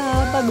importa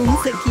a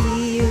bagunça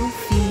que eu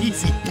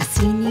fiz.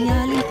 Ensine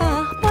a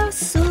limpar,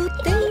 posso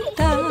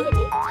tentar,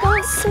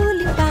 posso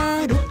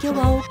limpar o que eu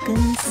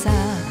alcançar.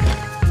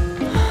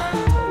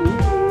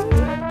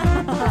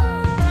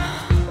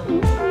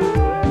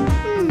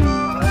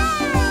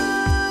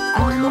 A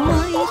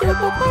mamãe e o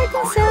papai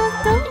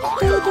consertam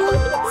tudo,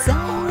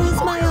 são os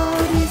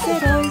maiores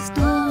heróis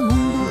do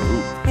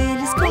mundo.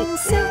 Eles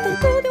consertam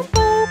tudo e um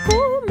pouco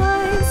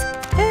mais,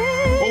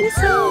 eles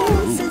são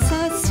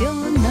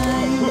sensacionais.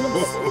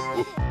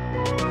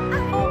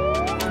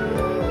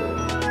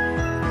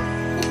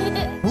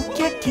 O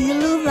que é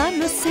aquilo lá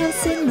no céu?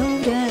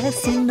 Cenouras,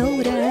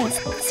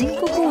 cenouras.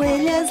 5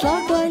 coelhas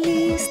logo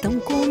ali estão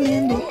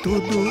comendo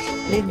tudo.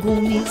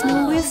 Legumes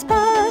no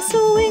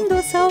espaço,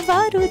 indo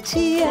salvar o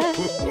dia.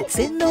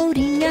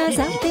 Cenourinhas,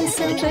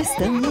 atenção, já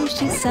estamos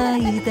de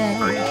saída.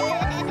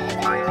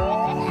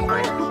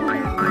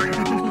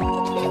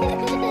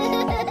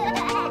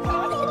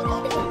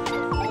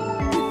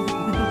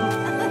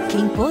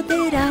 Quem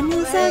poderá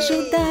nos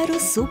ajudar? O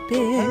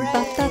super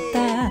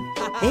batata.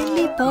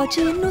 Ele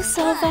pode nos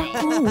salvar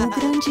com o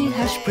grande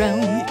hash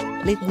brown.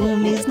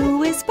 Legumes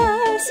no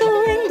espaço,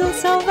 indo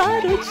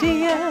salvar o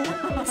dia.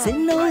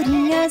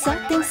 Cenourinhas,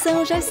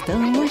 atenção, já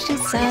estamos de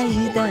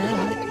saída.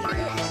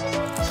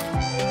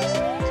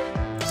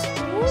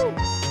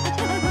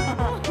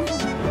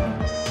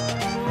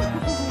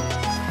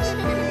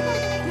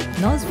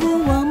 Nós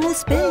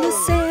voamos pelo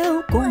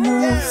céu como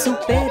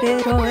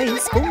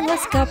super-heróis. Com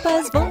as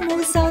capas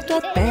vamos alto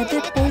até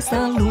depois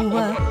da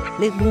lua.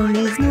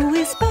 Legumes no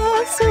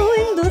espaço,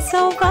 indo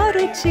salvar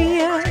o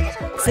dia.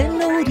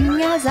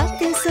 Cenourinhas,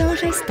 atenção,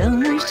 já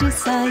estamos de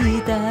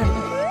saída.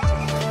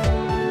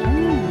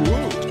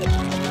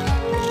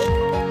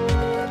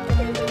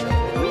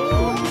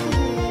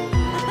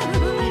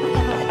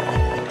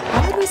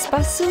 Para o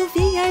espaço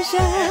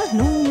viajar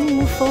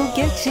num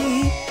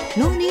foguete.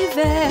 No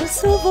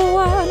universo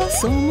voar, nós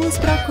somos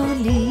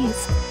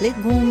brócolis.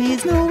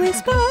 Legumes no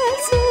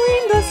espaço,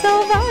 indo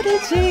salvar o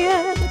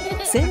dia.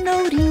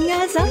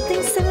 Cenourinhas,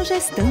 atenção, já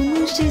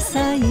estamos de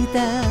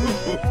saída.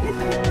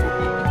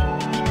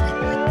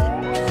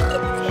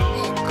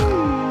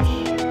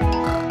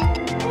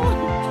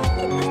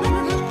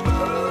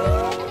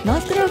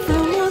 Nós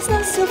gravamos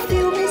nosso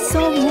filme,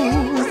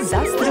 somos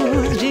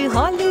astros de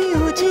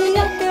Hollywood.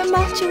 Até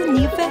Marte o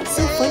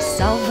universo foi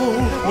salvo.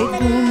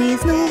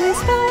 Legumes no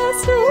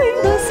espaço,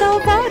 indo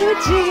salvar o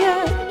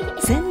dia.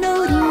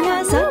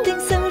 Cenourinhas,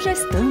 atenção, já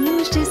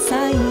estamos de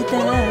saída.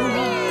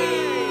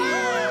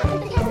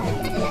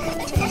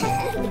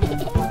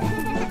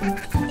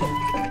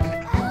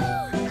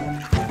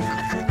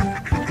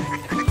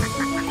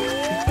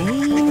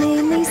 Ei,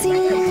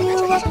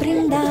 nenenzinho,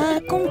 aprenda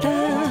a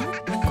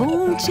contar.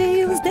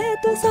 Conte os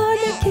dedos,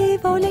 olha que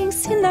vou lhe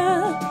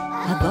ensinar.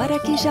 Agora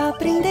que já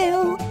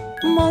aprendeu,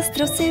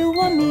 mostra ao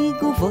seu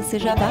amigo, você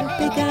já vai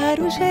pegar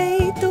o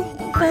jeito.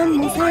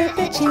 Vamos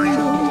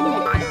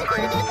repetindo.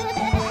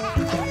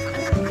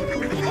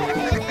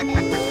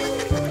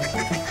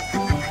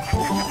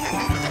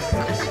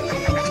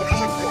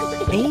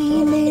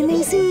 Ei,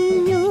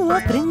 nenenzinho,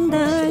 aprenda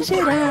a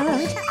girar.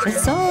 É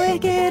só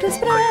erguer os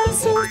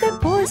braços,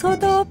 depois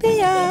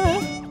rodopiar.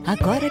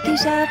 Agora que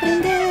já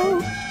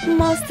aprendeu,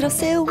 mostra ao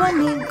seu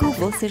amigo,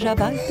 você já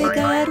vai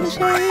pegar o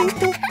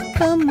jeito.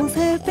 Vamos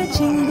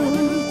repetindo.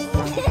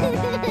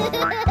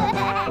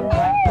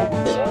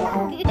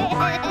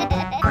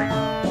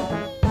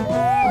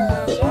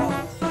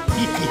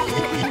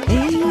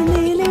 Ei,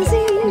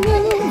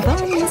 nenenzinho,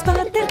 vamos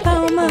bater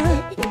palma.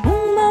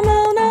 Uma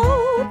mão na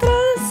outra,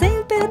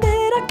 sem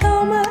perder a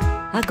calma.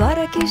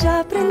 Agora que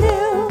já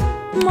aprendeu,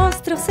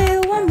 mostra ao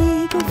seu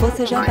amigo,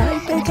 você já vai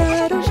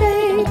pegar o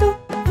jeito.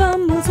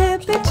 Vamos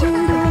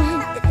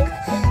repetindo.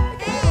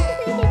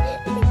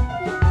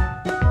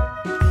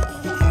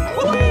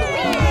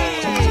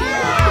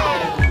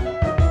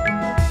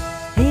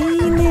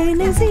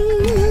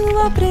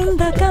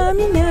 Aprenda a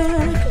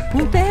caminhar,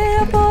 um pé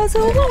após o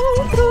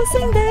outro,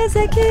 sem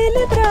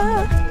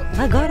desequilibrar.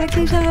 Agora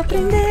que já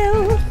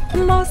aprendeu,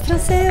 mostra ao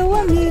seu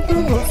amigo,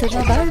 você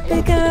já vai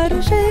pegar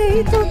o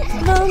jeito.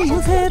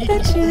 Vamos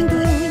repetindo.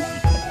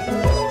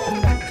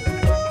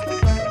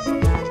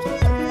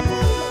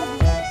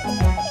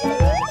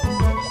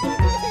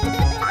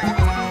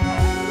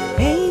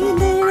 Ei,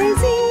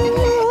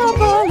 nenenzinho, a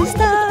bola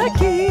está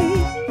aqui.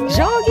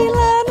 Jogue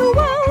lá no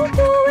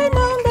alto e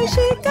não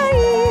deixe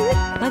cair.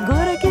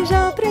 Agora que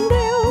já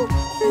aprendeu,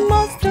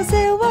 mostra ao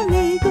seu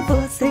amigo,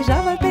 você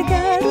já vai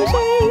pegar o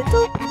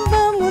jeito.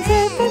 Vamos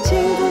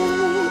repetindo.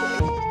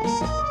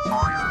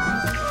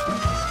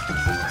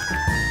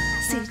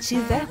 Se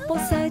tiver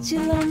poça de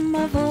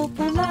lama, vou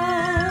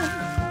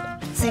pular.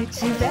 Se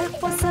tiver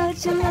poça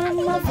de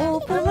lama,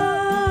 vou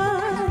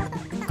pular.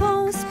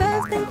 Com os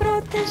pés bem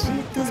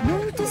protegidos,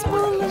 muitos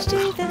pulos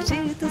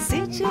divertidos.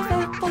 Se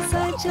tiver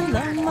poça de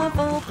lama,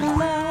 vou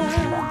pular.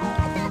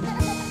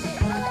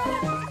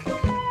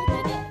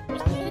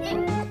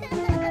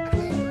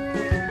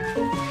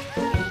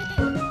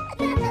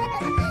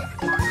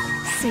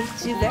 Se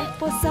tiver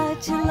poça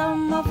de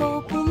lama,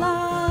 vou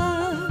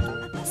pular.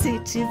 Se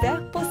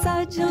tiver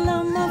poça de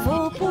lama,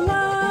 vou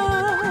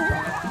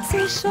pular.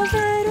 Se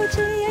chover o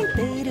dia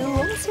inteiro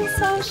ou se o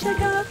sol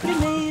chegar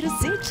primeiro,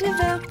 se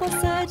tiver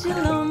poça de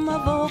lama,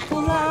 vou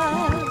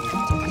pular.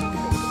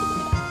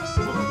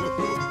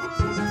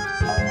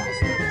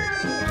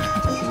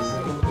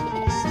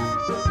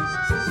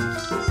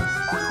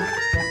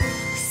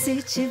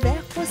 Se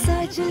tiver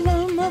poça de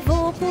lama,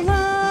 vou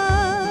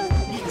pular.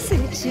 Se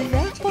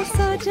tiver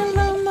poça de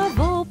lama,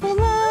 vou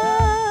pular.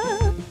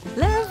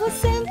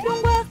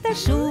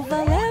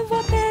 chuva, levo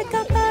até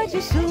capa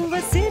de chuva.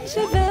 Se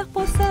tiver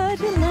poça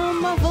de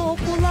lama, vou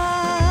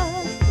pular.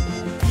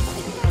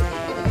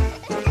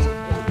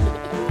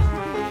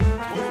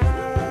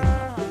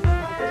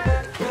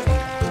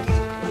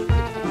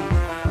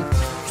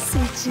 Se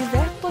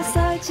tiver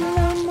poça de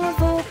lama,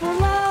 vou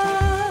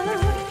pular.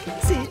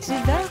 Se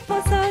tiver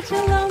poça de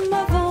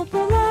lama, vou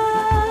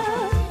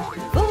pular.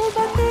 Vou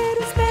bater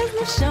os pés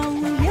no chão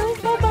e eu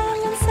vou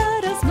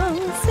balançar as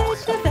mãos. Se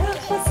tiver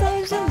poça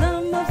de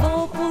lama,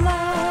 vou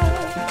pular.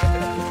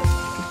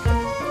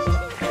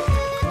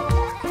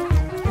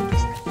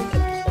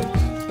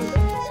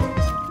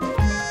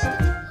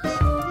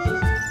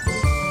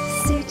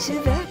 Se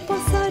tiver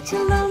poça de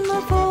lama,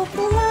 vou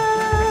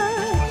pular.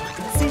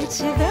 Se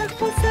tiver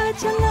poça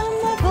de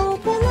lama, vou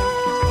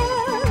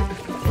pular.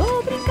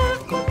 Vou brincar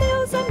com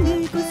meus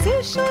amigos.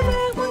 Se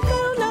chover muito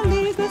eu não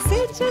ligo.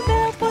 Se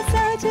tiver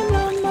poça de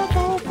lama,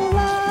 vou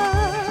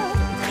pular.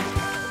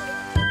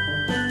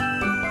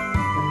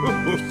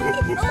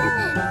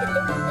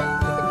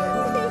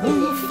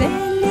 Um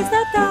Feliz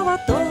Natal a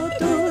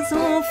todos,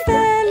 um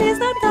Feliz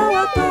Natal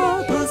a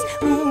todos,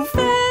 um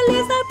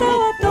Feliz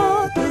Natal a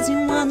todos e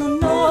um ano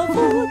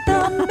novo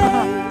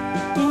também.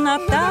 Um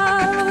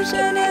Natal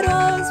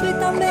generoso e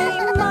também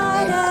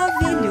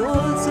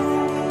maravilhoso.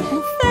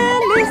 Um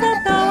Feliz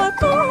Natal a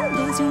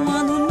todos e um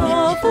ano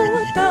novo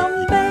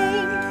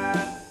também.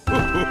 Um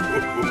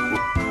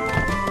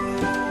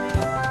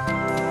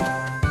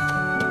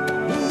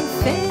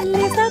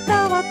Feliz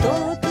Natal a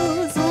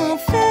todos, um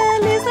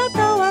Feliz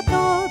Natal a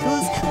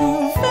todos,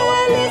 um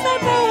Feliz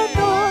Natal a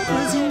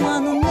todos e um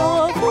ano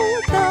novo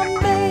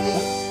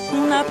também.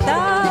 Um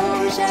Natal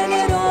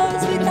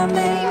generoso e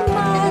também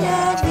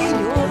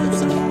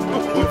maravilhoso.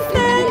 Um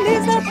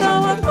Feliz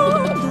Natal a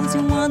todos e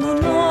um ano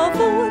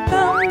novo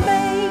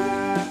também.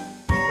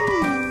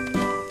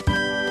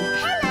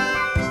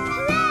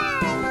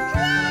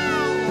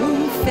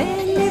 Um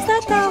Feliz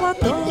Natal a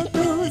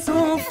todos,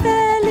 um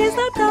Feliz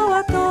Natal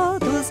a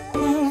todos,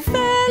 um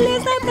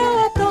Feliz Natal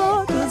a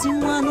todos e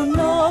um ano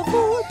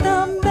novo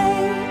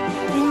também.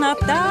 Um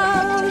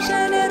Natal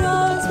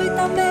generoso e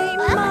também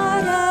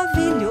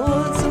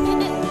maravilhoso.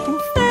 Um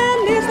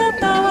Feliz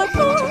Natal a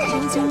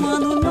todos e um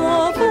ano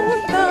novo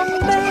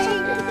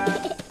também.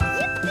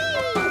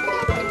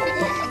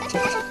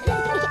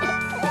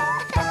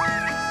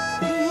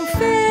 Um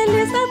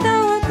Feliz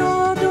Natal a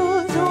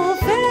todos, um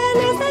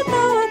Feliz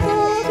Natal a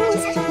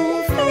todos,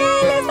 um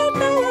Feliz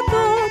Natal a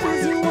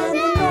todos e um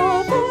ano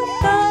novo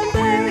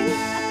também.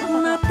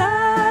 Um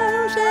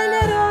Natal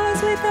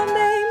generoso e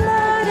também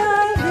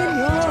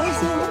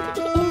maravilhoso.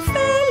 Um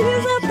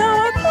Feliz Natal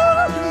a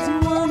todos e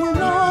um ano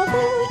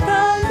novo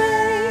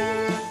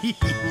também.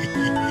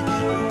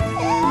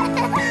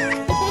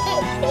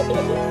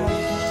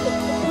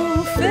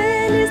 Um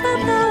Feliz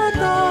Natal a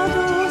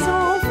todos,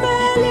 um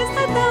Feliz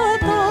Natal a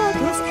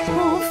todos,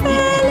 um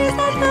Feliz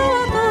Natal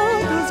a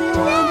todos e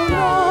um ano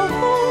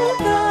novo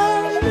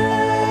também.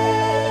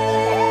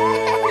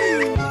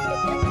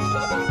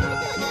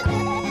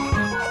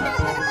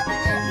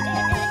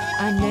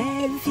 A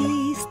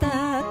neve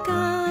está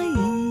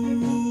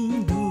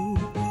caindo,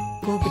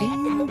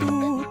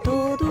 cobrindo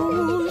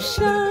todo o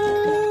chão.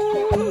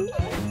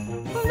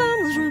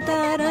 Vamos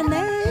juntar a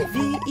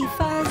neve e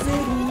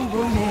fazer um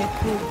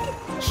boneco.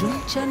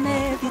 Junte a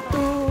neve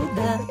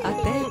toda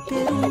até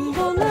ter um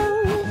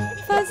bolão,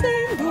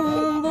 fazendo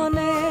um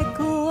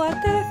boneco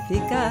até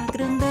ficar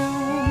grandão.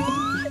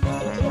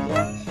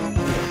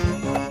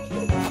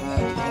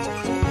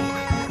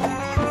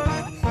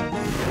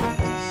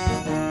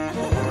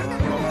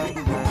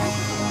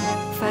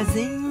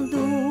 Fazendo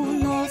o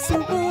nosso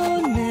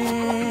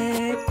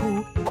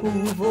boneco, o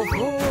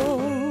vovô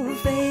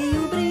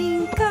veio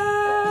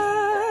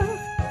brincar.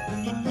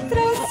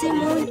 Trouxe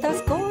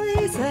muitas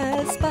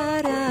coisas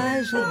para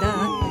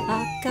ajudar: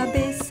 a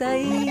cabeça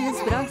e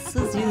os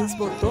braços e os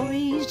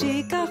botões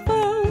de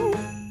carvão.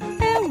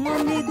 É um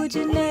amigo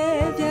de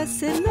neve, a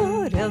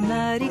cenoura é o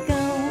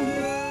narigão.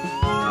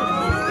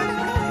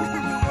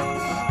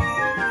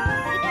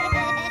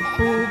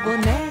 O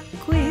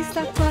boneco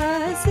está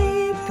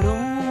quase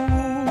pronto.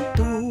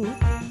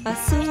 A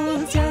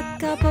Suzy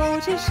acabou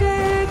de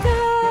chegar.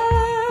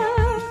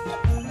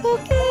 O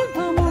que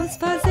vamos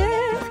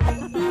fazer?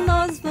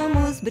 Nós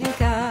vamos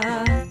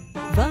brincar.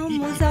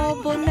 Vamos ao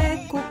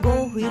boneco,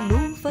 gorro e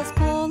luvas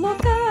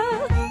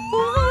colocar. O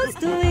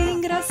rosto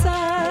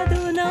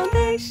engraçado não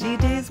deixe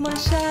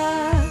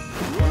desmanchar.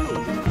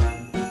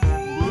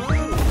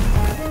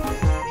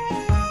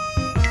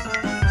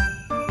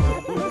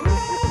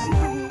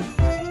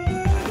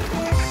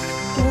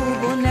 O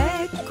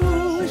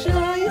boneco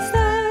já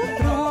está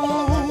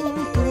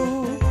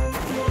pronto,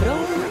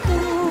 pronto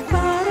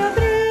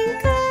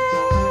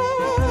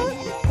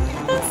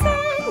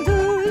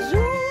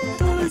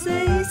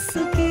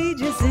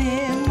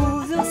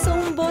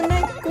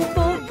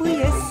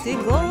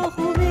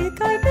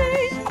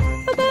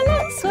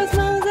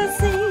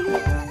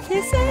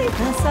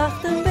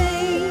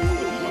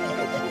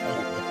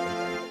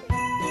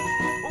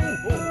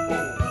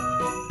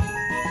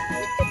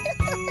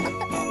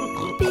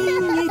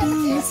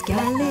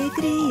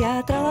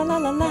dia,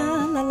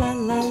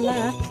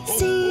 tralalalala.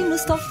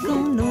 Sinos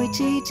tocam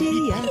noite e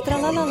dia,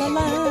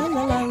 tralalalala.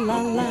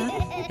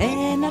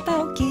 É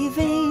Natal que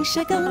vem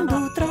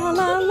chegando,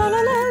 tralalalala.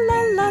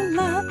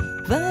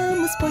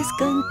 Vamos, pois,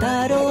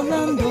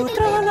 cantarolando,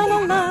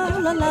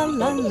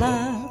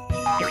 tralalalala.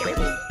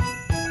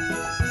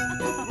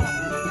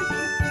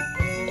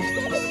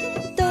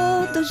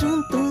 Todos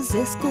juntos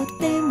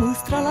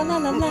escutemos,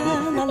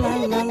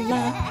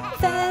 tralalalala.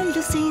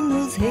 Velhos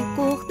sinos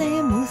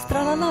recordemos,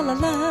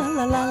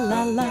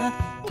 tralalalala.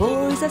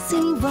 Pois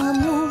assim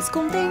vamos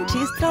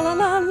contentes,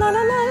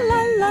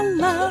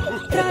 tralalalala.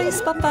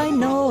 Traz Papai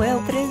Noel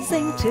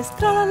presentes,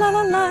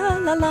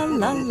 tralalalala.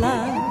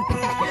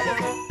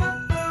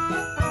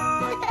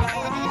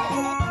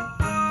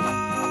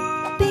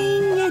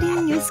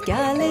 Que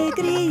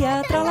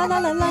alegria,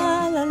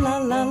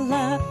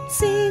 tralalalala.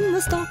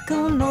 Sinos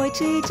tocam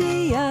noite e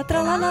dia,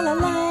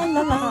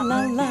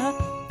 tralalalala.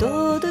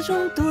 Todos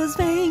juntos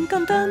vêm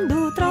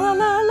cantando,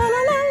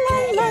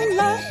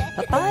 tralalalala.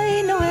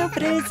 Papai Noel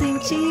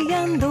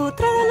presenteando,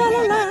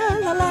 tralalalala.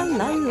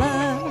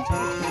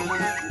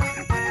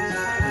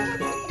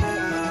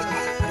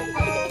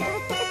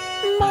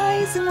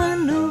 Mais um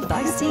ano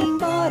vai-se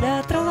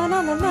embora,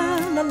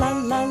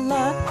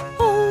 tralalalala.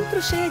 Outro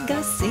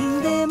chega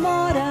sem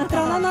demora,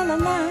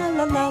 tralalalala.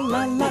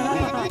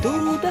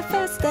 Tudo é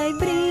festa e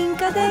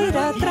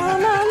brincadeira,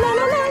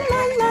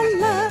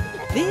 tralalalala.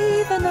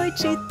 Viva a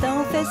noite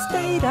tão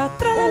festeira,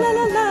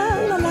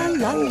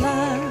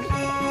 tralalalala.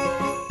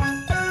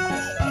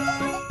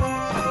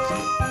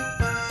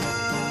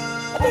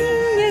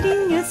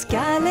 Pinheirinhas, que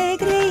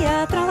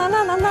alegria,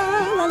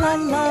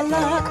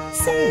 tralalalala.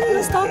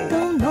 Sinos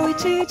tocam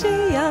noite e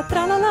dia,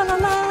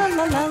 tralalalala.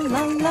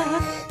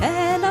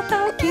 É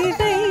Natal que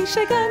vem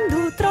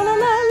chegando,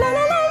 tralalalala.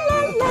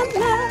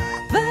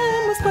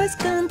 Vamos, pois,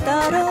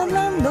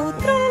 cantarolando,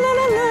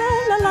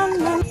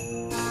 tralalalala.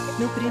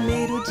 No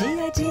primeiro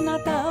dia de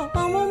Natal,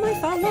 a mamãe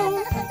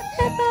falou: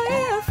 Peppa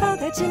é a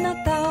fada de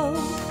Natal.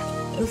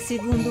 No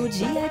segundo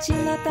dia de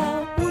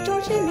Natal, o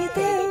George me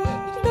deu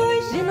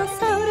 2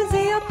 dinossauros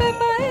e a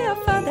Peppa é a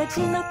fada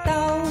de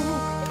Natal.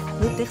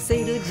 No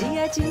terceiro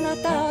dia de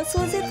Natal,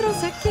 Suzy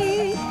trouxe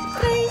aqui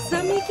 3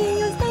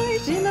 amiguinhos,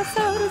 2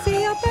 dinossauros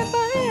e a Peppa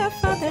é a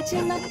fada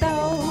de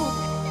Natal.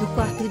 No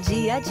quarto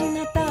dia de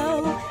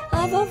Natal,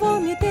 a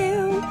vovó me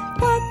deu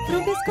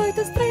 4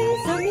 biscoitos,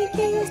 3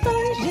 amiguinhos,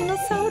 2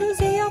 dinossauros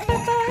e a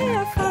Peppa é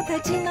a fada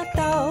de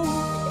Natal.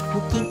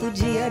 No quinto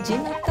dia de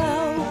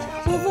Natal,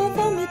 o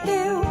vovô me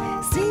deu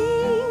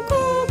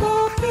 5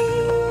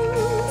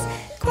 gorrinhos,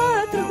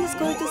 4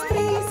 biscoitos,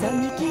 3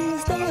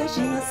 amiguinhos, 2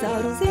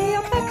 dinossauros e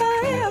a Peppa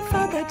é a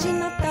fada de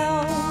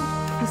Natal.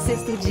 No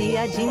sexto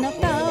dia de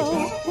Natal,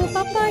 o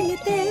papai me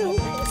deu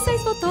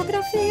 6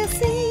 fotografias,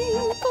 5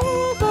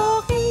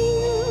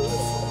 gorrinhos,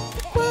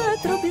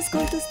 4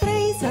 biscoitos,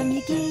 3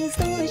 amiguinhos,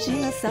 2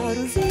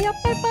 dinossauros e a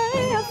Peppa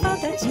é a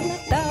fada de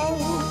Natal.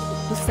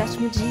 No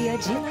sétimo dia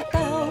de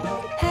Natal,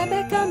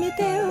 Rebeca me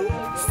deu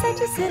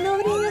 7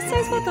 cenourinhas,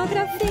 6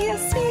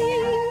 fotografias, 5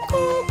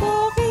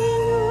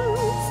 gorrinhos,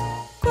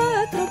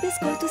 4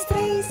 biscoitos,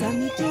 3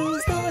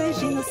 amiguinhos, 2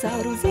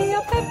 dinossauros e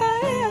a Peppa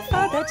é a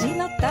fada de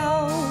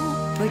Natal.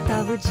 No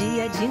oitavo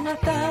dia de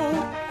Natal,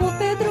 o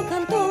Pedro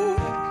cantou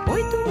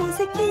 8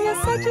 musiquinhas,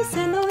 7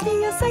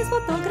 cenourinhas, 6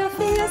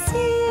 fotografias,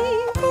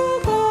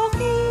 5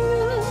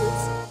 gorrinhos,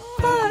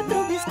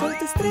 4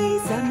 biscoitos,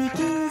 3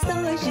 amiguinhos,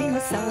 2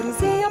 dinossauros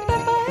e a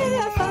Peppa é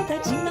a fada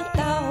de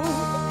Natal.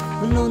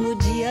 No nono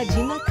dia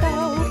de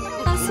Natal,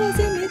 a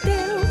Suzy me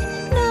deu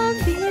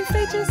 9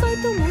 enfeites,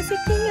 8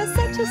 musiquinhas,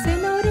 7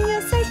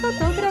 cenourinhas, 6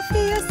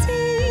 fotografias, 5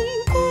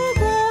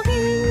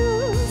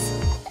 gorrinhos,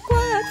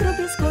 4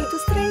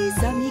 biscoitos,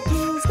 3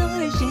 amiguinhos,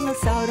 2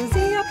 dinossauros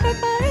e a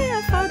Peppa é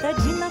a fada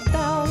de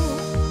Natal.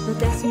 No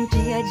 10º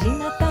dia de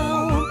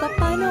Natal, o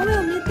Papai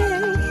Noel me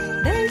deu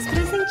 10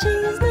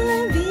 presentinhos,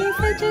 9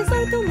 enfeites,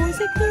 8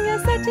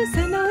 musiquinhas, 7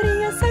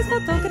 cenourinhas, 6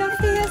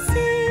 fotografias, 5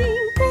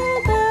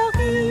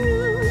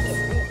 gorrinhos,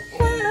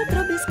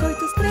 4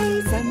 biscoitos,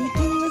 3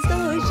 amiguinhos,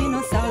 2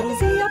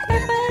 dinossauros e a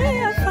Peppa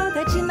é a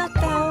fada de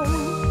Natal.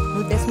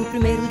 No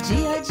 11º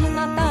dia de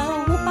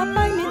Natal, o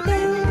papai me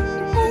deu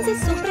 11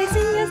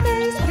 surpresinhas,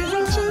 10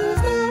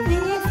 presentinhos, 9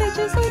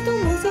 enfeites, 8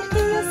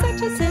 musiquinhas,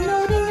 7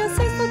 cenourinhas,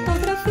 6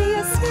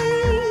 fotografias, 5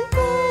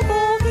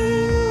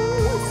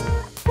 gorrinhos,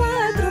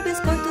 4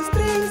 biscoitos,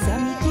 3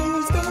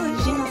 amiguinhos,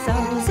 2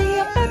 dinossauros e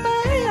a Peppa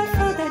é a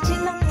fada de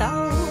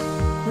Natal.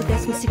 No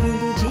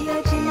 12º dia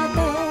de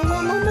Natal, a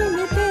mamãe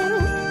me deu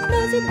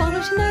 12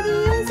 bolas de neve,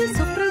 11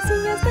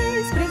 surpresinhas,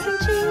 10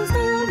 presentinhos,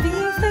 9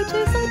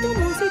 enfeites, 8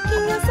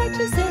 musiquinhas,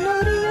 7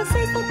 cenourinhas,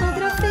 6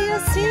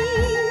 fotografias, 5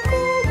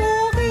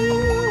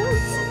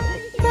 gorrinhos,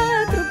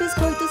 4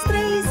 biscoitos,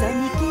 3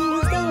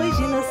 amiguinhos, 2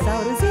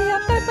 dinossauros e a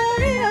Peppa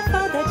é a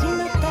fada de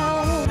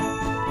Natal.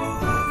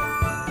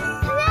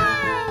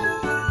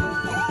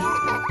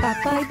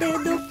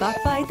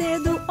 Papai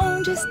dedo,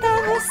 onde está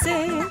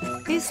você?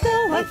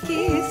 Estou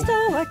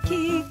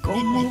aqui,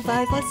 como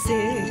vai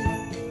você?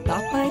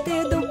 papai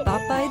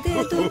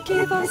dedo, o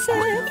que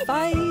você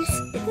faz?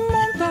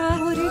 Montar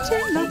árvore de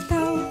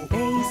Natal,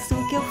 é isso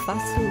que eu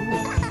faço.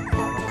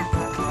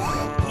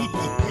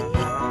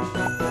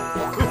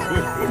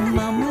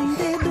 Mamãe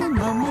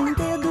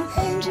dedo,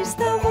 onde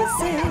está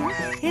você?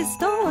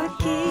 Estou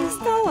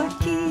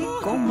aqui,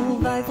 como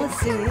vai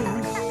você?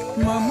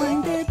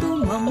 Mamãe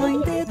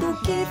dedo, o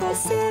que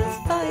você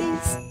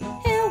faz?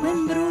 Eu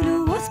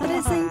embrulho os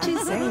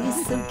presentes, é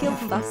isso que eu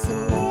faço.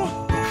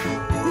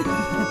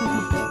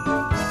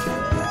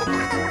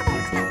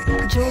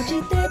 Joe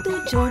de dedo,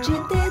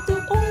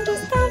 onde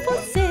está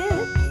você?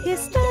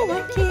 Estou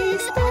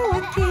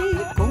aqui,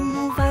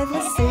 como vai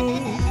você?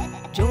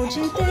 Joe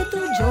de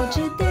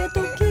dedo,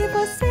 o que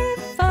você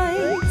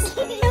faz?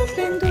 Eu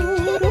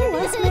penduro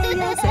as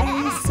meias, é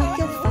isso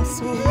que eu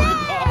faço.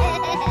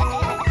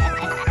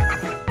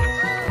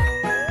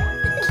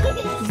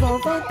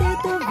 Vovó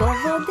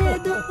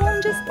dedo,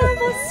 onde está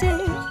você?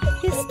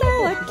 Estou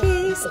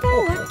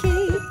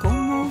aqui,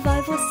 como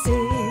vai você?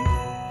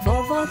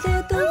 Vovó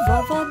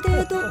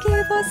dedo, o que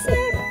você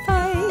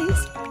faz?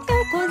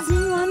 Eu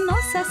cozinho a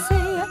nossa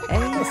ceia, é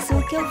isso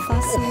que eu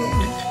faço.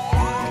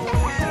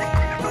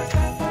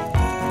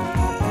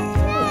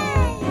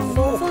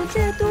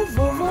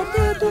 Vovó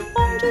dedo,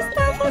 onde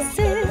está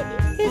você?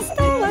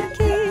 Estou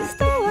aqui,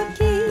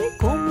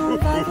 como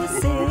vai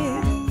você?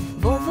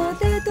 Vovó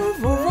dedo,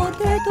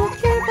 o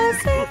que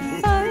você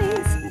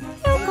faz?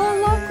 Eu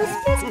coloco os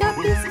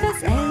pisca-piscas,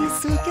 é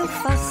isso que eu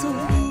faço.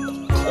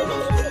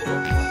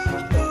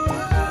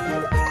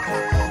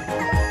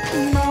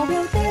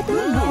 Meu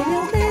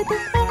dedo,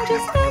 onde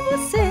está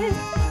você?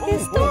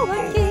 Estou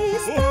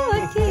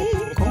aqui,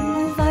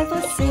 como vai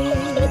você?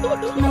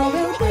 Meu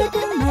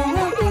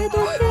dedo,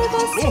 o que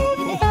você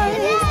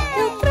faz?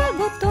 Eu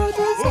trago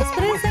todos os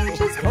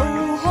presentes, ho,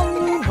 ho,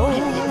 ho.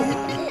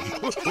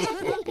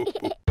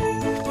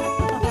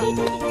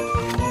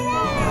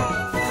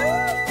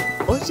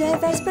 Hoje é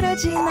véspera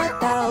de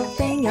Natal,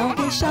 tem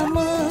alguém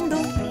chamando.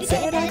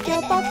 Será que é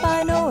o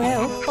Papai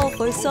Noel ou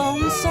foi só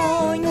um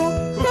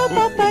sonho? É o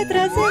papai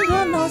trazendo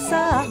a nossa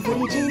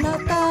árvore de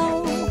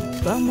Natal.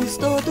 Vamos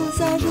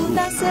todos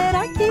ajudar,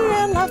 será que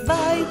ela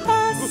vai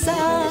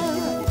passar?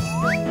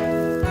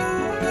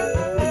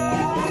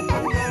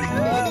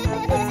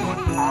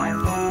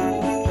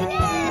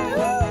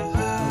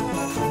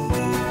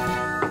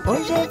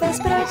 Hoje é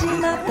véspera de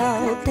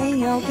Natal,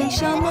 tem alguém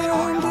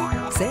chamando.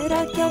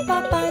 Será que é o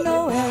Papai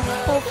Noel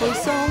ou foi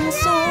só um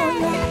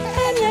sonho?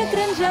 É minha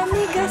grande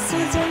amiga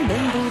Susan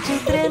andando de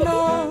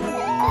trenó.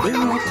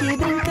 Vem aqui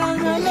brincar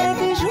na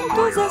neve,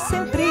 juntos é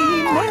sempre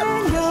melhor.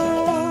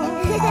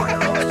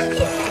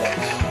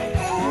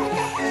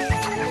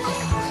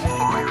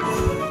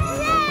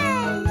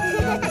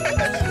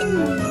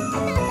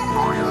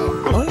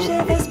 Hoje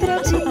é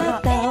véspera de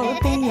Natal,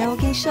 tem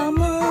alguém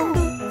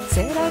chamando.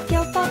 Será que é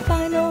o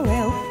Papai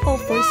Noel ou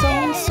foi só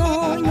um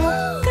sonho?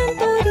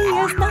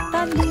 Cantorias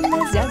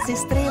natalinas e as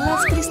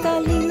estrelas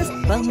cristalinas,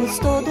 vamos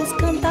todos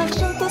cantar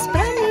juntos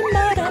pra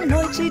animar a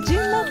noite de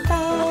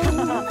Natal.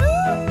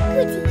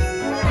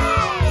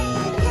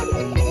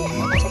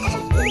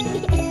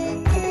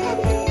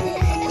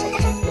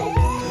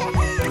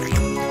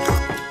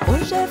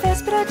 Hoje é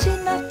véspera de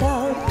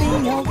Natal,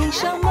 tem alguém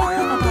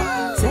chamando.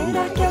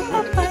 Será que é o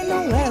Papai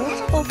Noel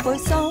ou foi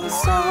só um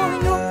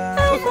sonho?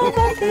 A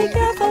vovó Pig,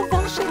 a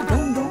vovó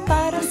chegando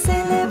para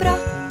celebrar.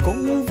 Com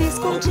um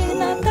visco de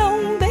Natal,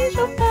 um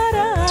beijo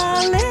para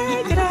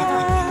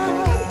alegrar.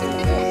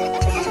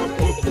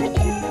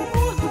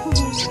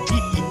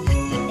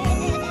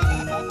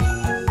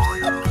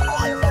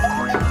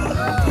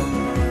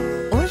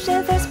 Hoje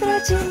é véspera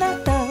de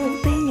Natal,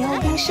 tem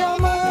alguém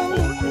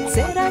chamando.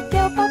 Será que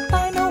é o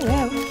Papai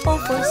Noel ou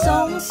foi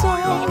só um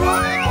sonho?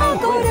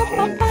 Agora é o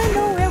Papai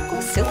Noel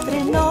com seu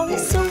trenó e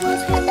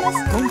suas rimas,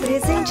 com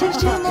presentes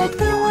de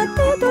montão, a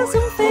todos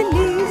um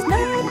Feliz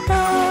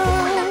Natal.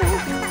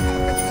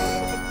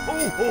 Ho,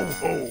 ho,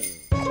 ho.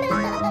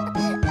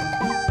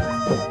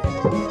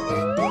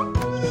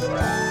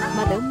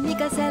 Madame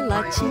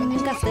Gazela tinha um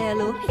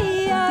castelo,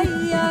 ia,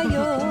 ia,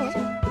 iô.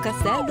 O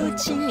castelo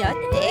tinha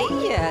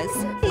teias,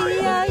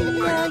 ia,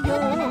 ia,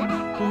 iô.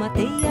 Uma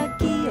teia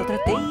aqui, outra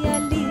teia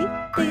ali,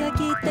 teia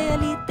aqui, teia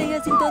ali,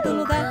 teias em todo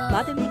lugar.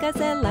 Madame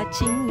Gazela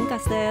tinha um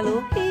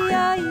castelo,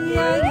 ia,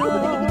 ia, iô.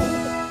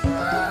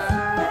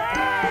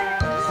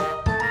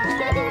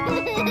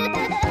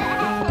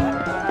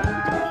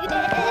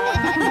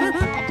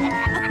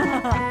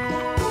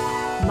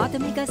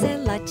 Madame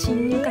Gazela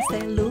tinha um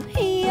castelo,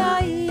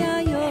 ia,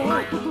 ia,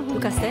 iô. O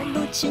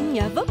castelo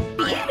tinha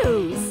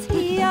vampiros,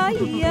 ia,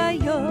 ia,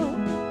 iô.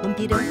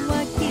 Vampirão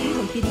aqui,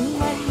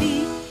 vampirinho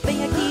ali,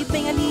 bem aqui,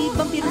 bem ali,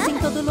 vampiros em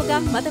todo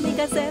lugar. Madame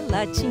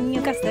Gazela tinha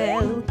um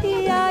castelo,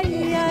 ia,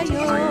 ia,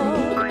 iô.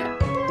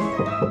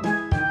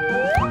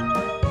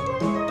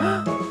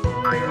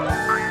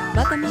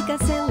 Madame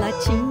Gazela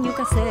tinha um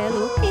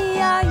castelo,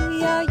 ia,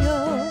 ia,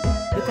 iô.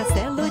 No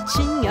castelo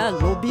tinha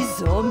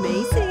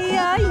lobisomens,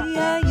 ia,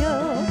 ia,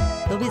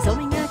 iô.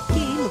 Lobisomem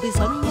aqui,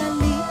 lobisomem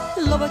ali,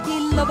 lobo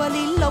aqui, lobo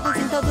ali, lobos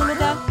em todo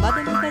lugar.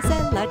 Madame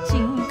Gazela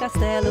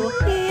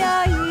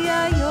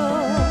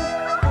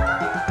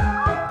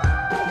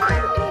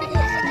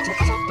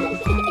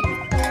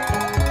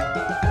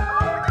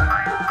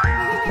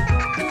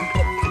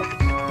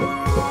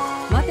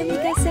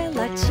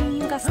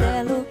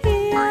castelo,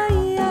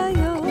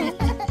 ia-ia-iô.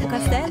 No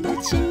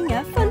castelo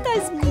tinha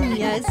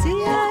fantasminhas,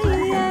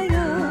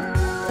 ia-ia-iô.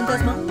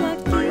 Fantasmão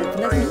aqui,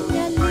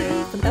 fantasminha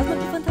ali, fantasma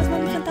aqui, fantasma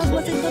ali,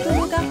 fantasmas em todo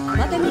lugar.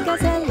 Madame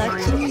Gazela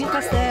tinha o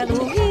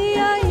castelo,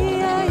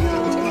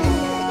 ia-ia-iô.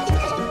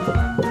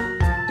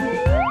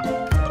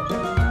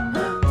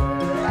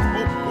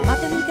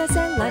 Madame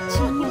Gazela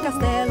tinha o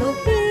castelo,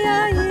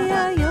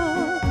 ia-ia-iô.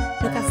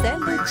 No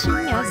castelo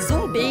tinha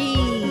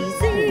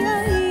zumbis,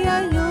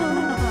 ia-ia-iô.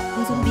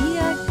 Um zumbi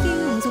aqui,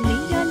 um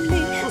zumbi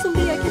ali,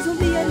 zumbi aqui,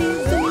 zumbi ali,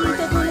 zumbi em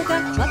todo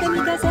lugar.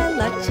 Madame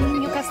Gazela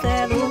tinha o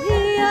castelo,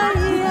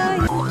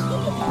 ia-ia-iô.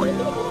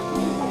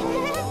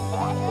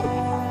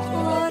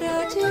 Hora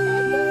de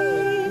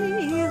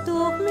ir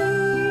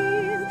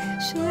dormir,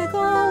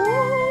 chegou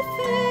o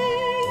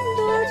fim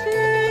do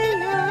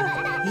dia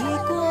e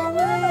com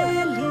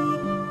ele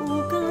o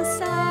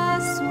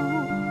cansaço.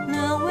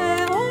 Não é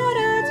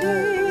hora de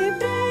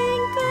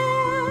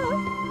brincar,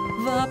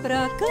 vá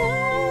pra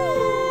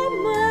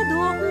cama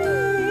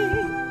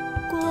dormir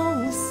com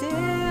o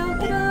seu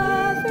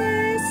travesseiro.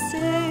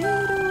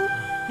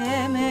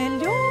 É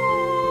melhor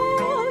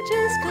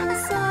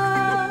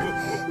descansar,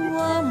 o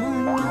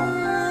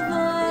amanhã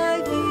vai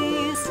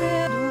vir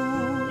cedo.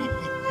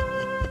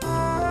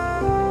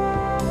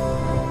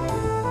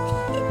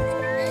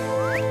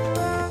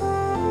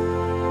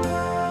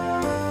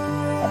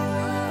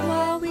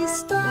 Qual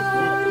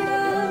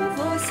história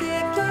você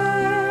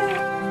quer?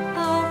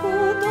 Algo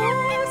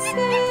doce e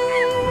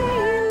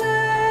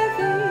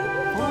leve,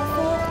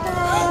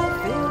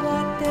 confortável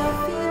até o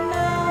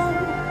final.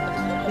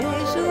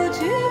 Beijo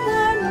de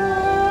boa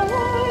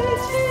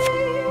noite,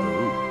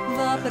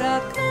 vá pra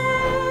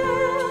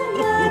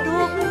cama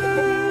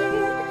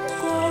dormir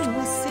com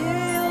o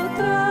seu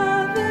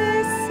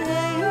travesseiro.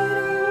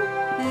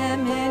 É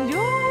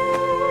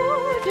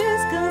melhor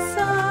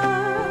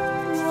descansar,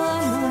 o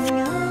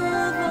amanhã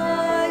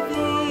vai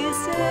vir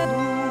cedo.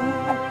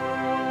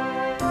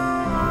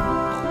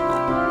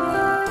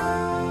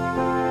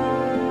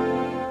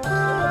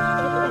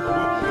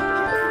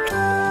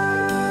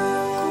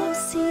 Com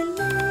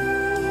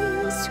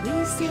silêncio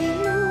e sem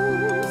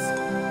luz,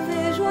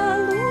 vejo a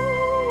lua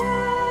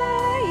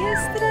e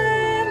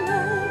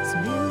estrelas.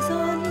 Meus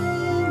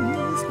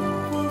olhinhos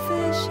vou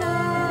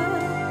fechar,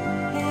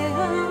 é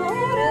a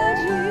hora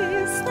de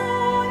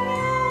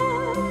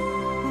sonhar.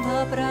 Vá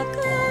pra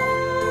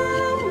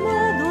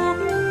cama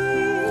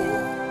dormir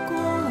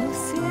com o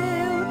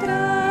seu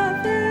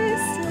travesseiro.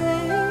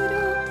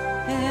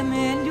 É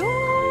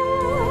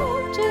melhor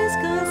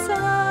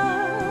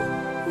descansar,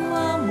 o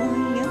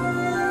amanhã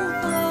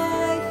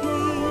vai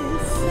vir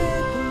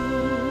cedo.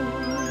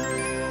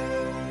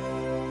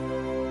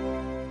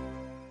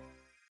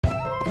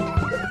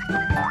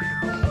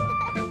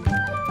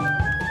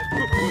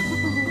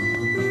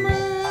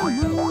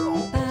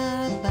 Mamãe,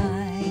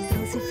 papai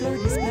trouxe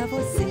flores pra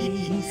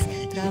vocês.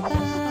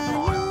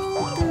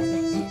 Trabalham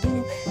tanto,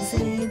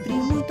 sempre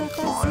muito a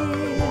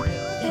fazer.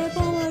 É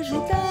bom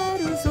ajudar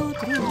os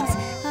outros,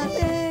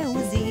 até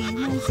os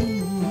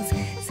irmãozinhos.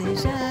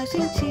 Seja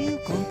gentil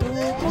com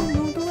todo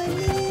mundo, é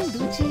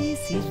lindo de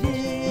se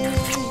ver.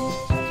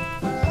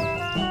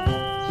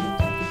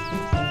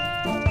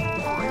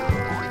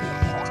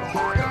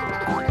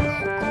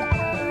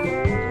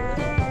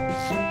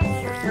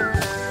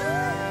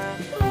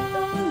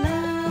 Olá,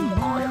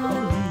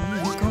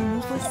 Molly, como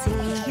você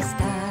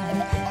está?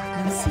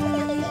 Não se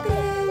preocupe,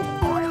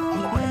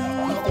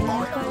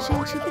 venha com a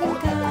gente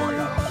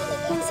brincar.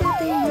 Você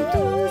tem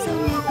muitos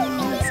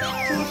amigos,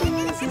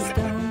 todos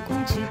estão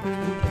contigo.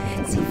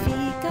 Se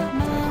ficar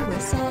mal é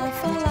só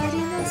falar e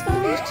nós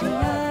vamos te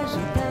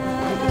ajudar.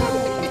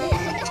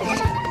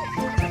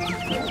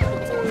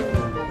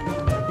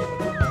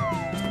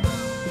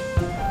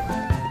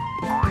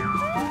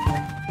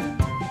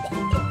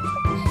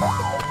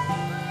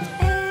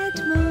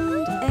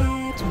 Edmund,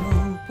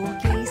 Edmund, por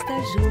que está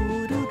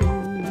jururu?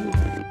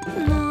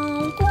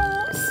 Não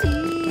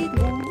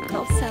consigo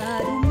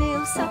calçar o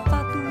meu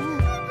sapato.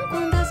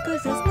 Quando as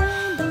coisas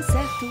não dão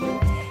certo,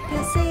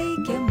 eu sei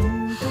que é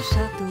muito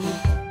chato.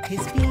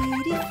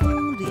 Respire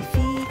fundo e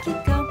fique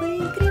calmo, é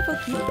incrível o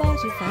que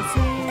pode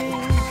fazer.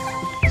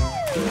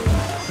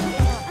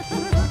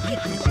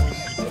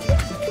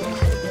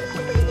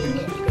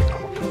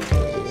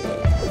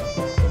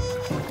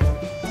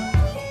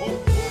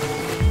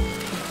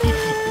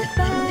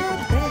 Peppa,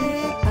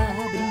 Peppa,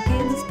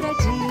 brinquedos pra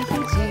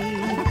dividir.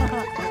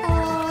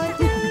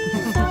 Olha,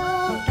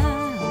 volta,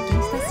 alguém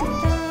está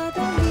sentado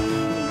ali.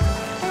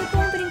 É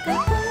bom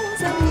brincar com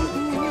os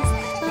amigos,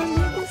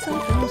 amigos são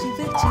tão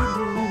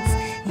divertidos.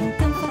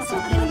 Então faça o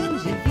bem,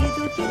 divido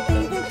o que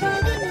tem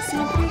vontade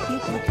sempre que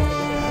puder.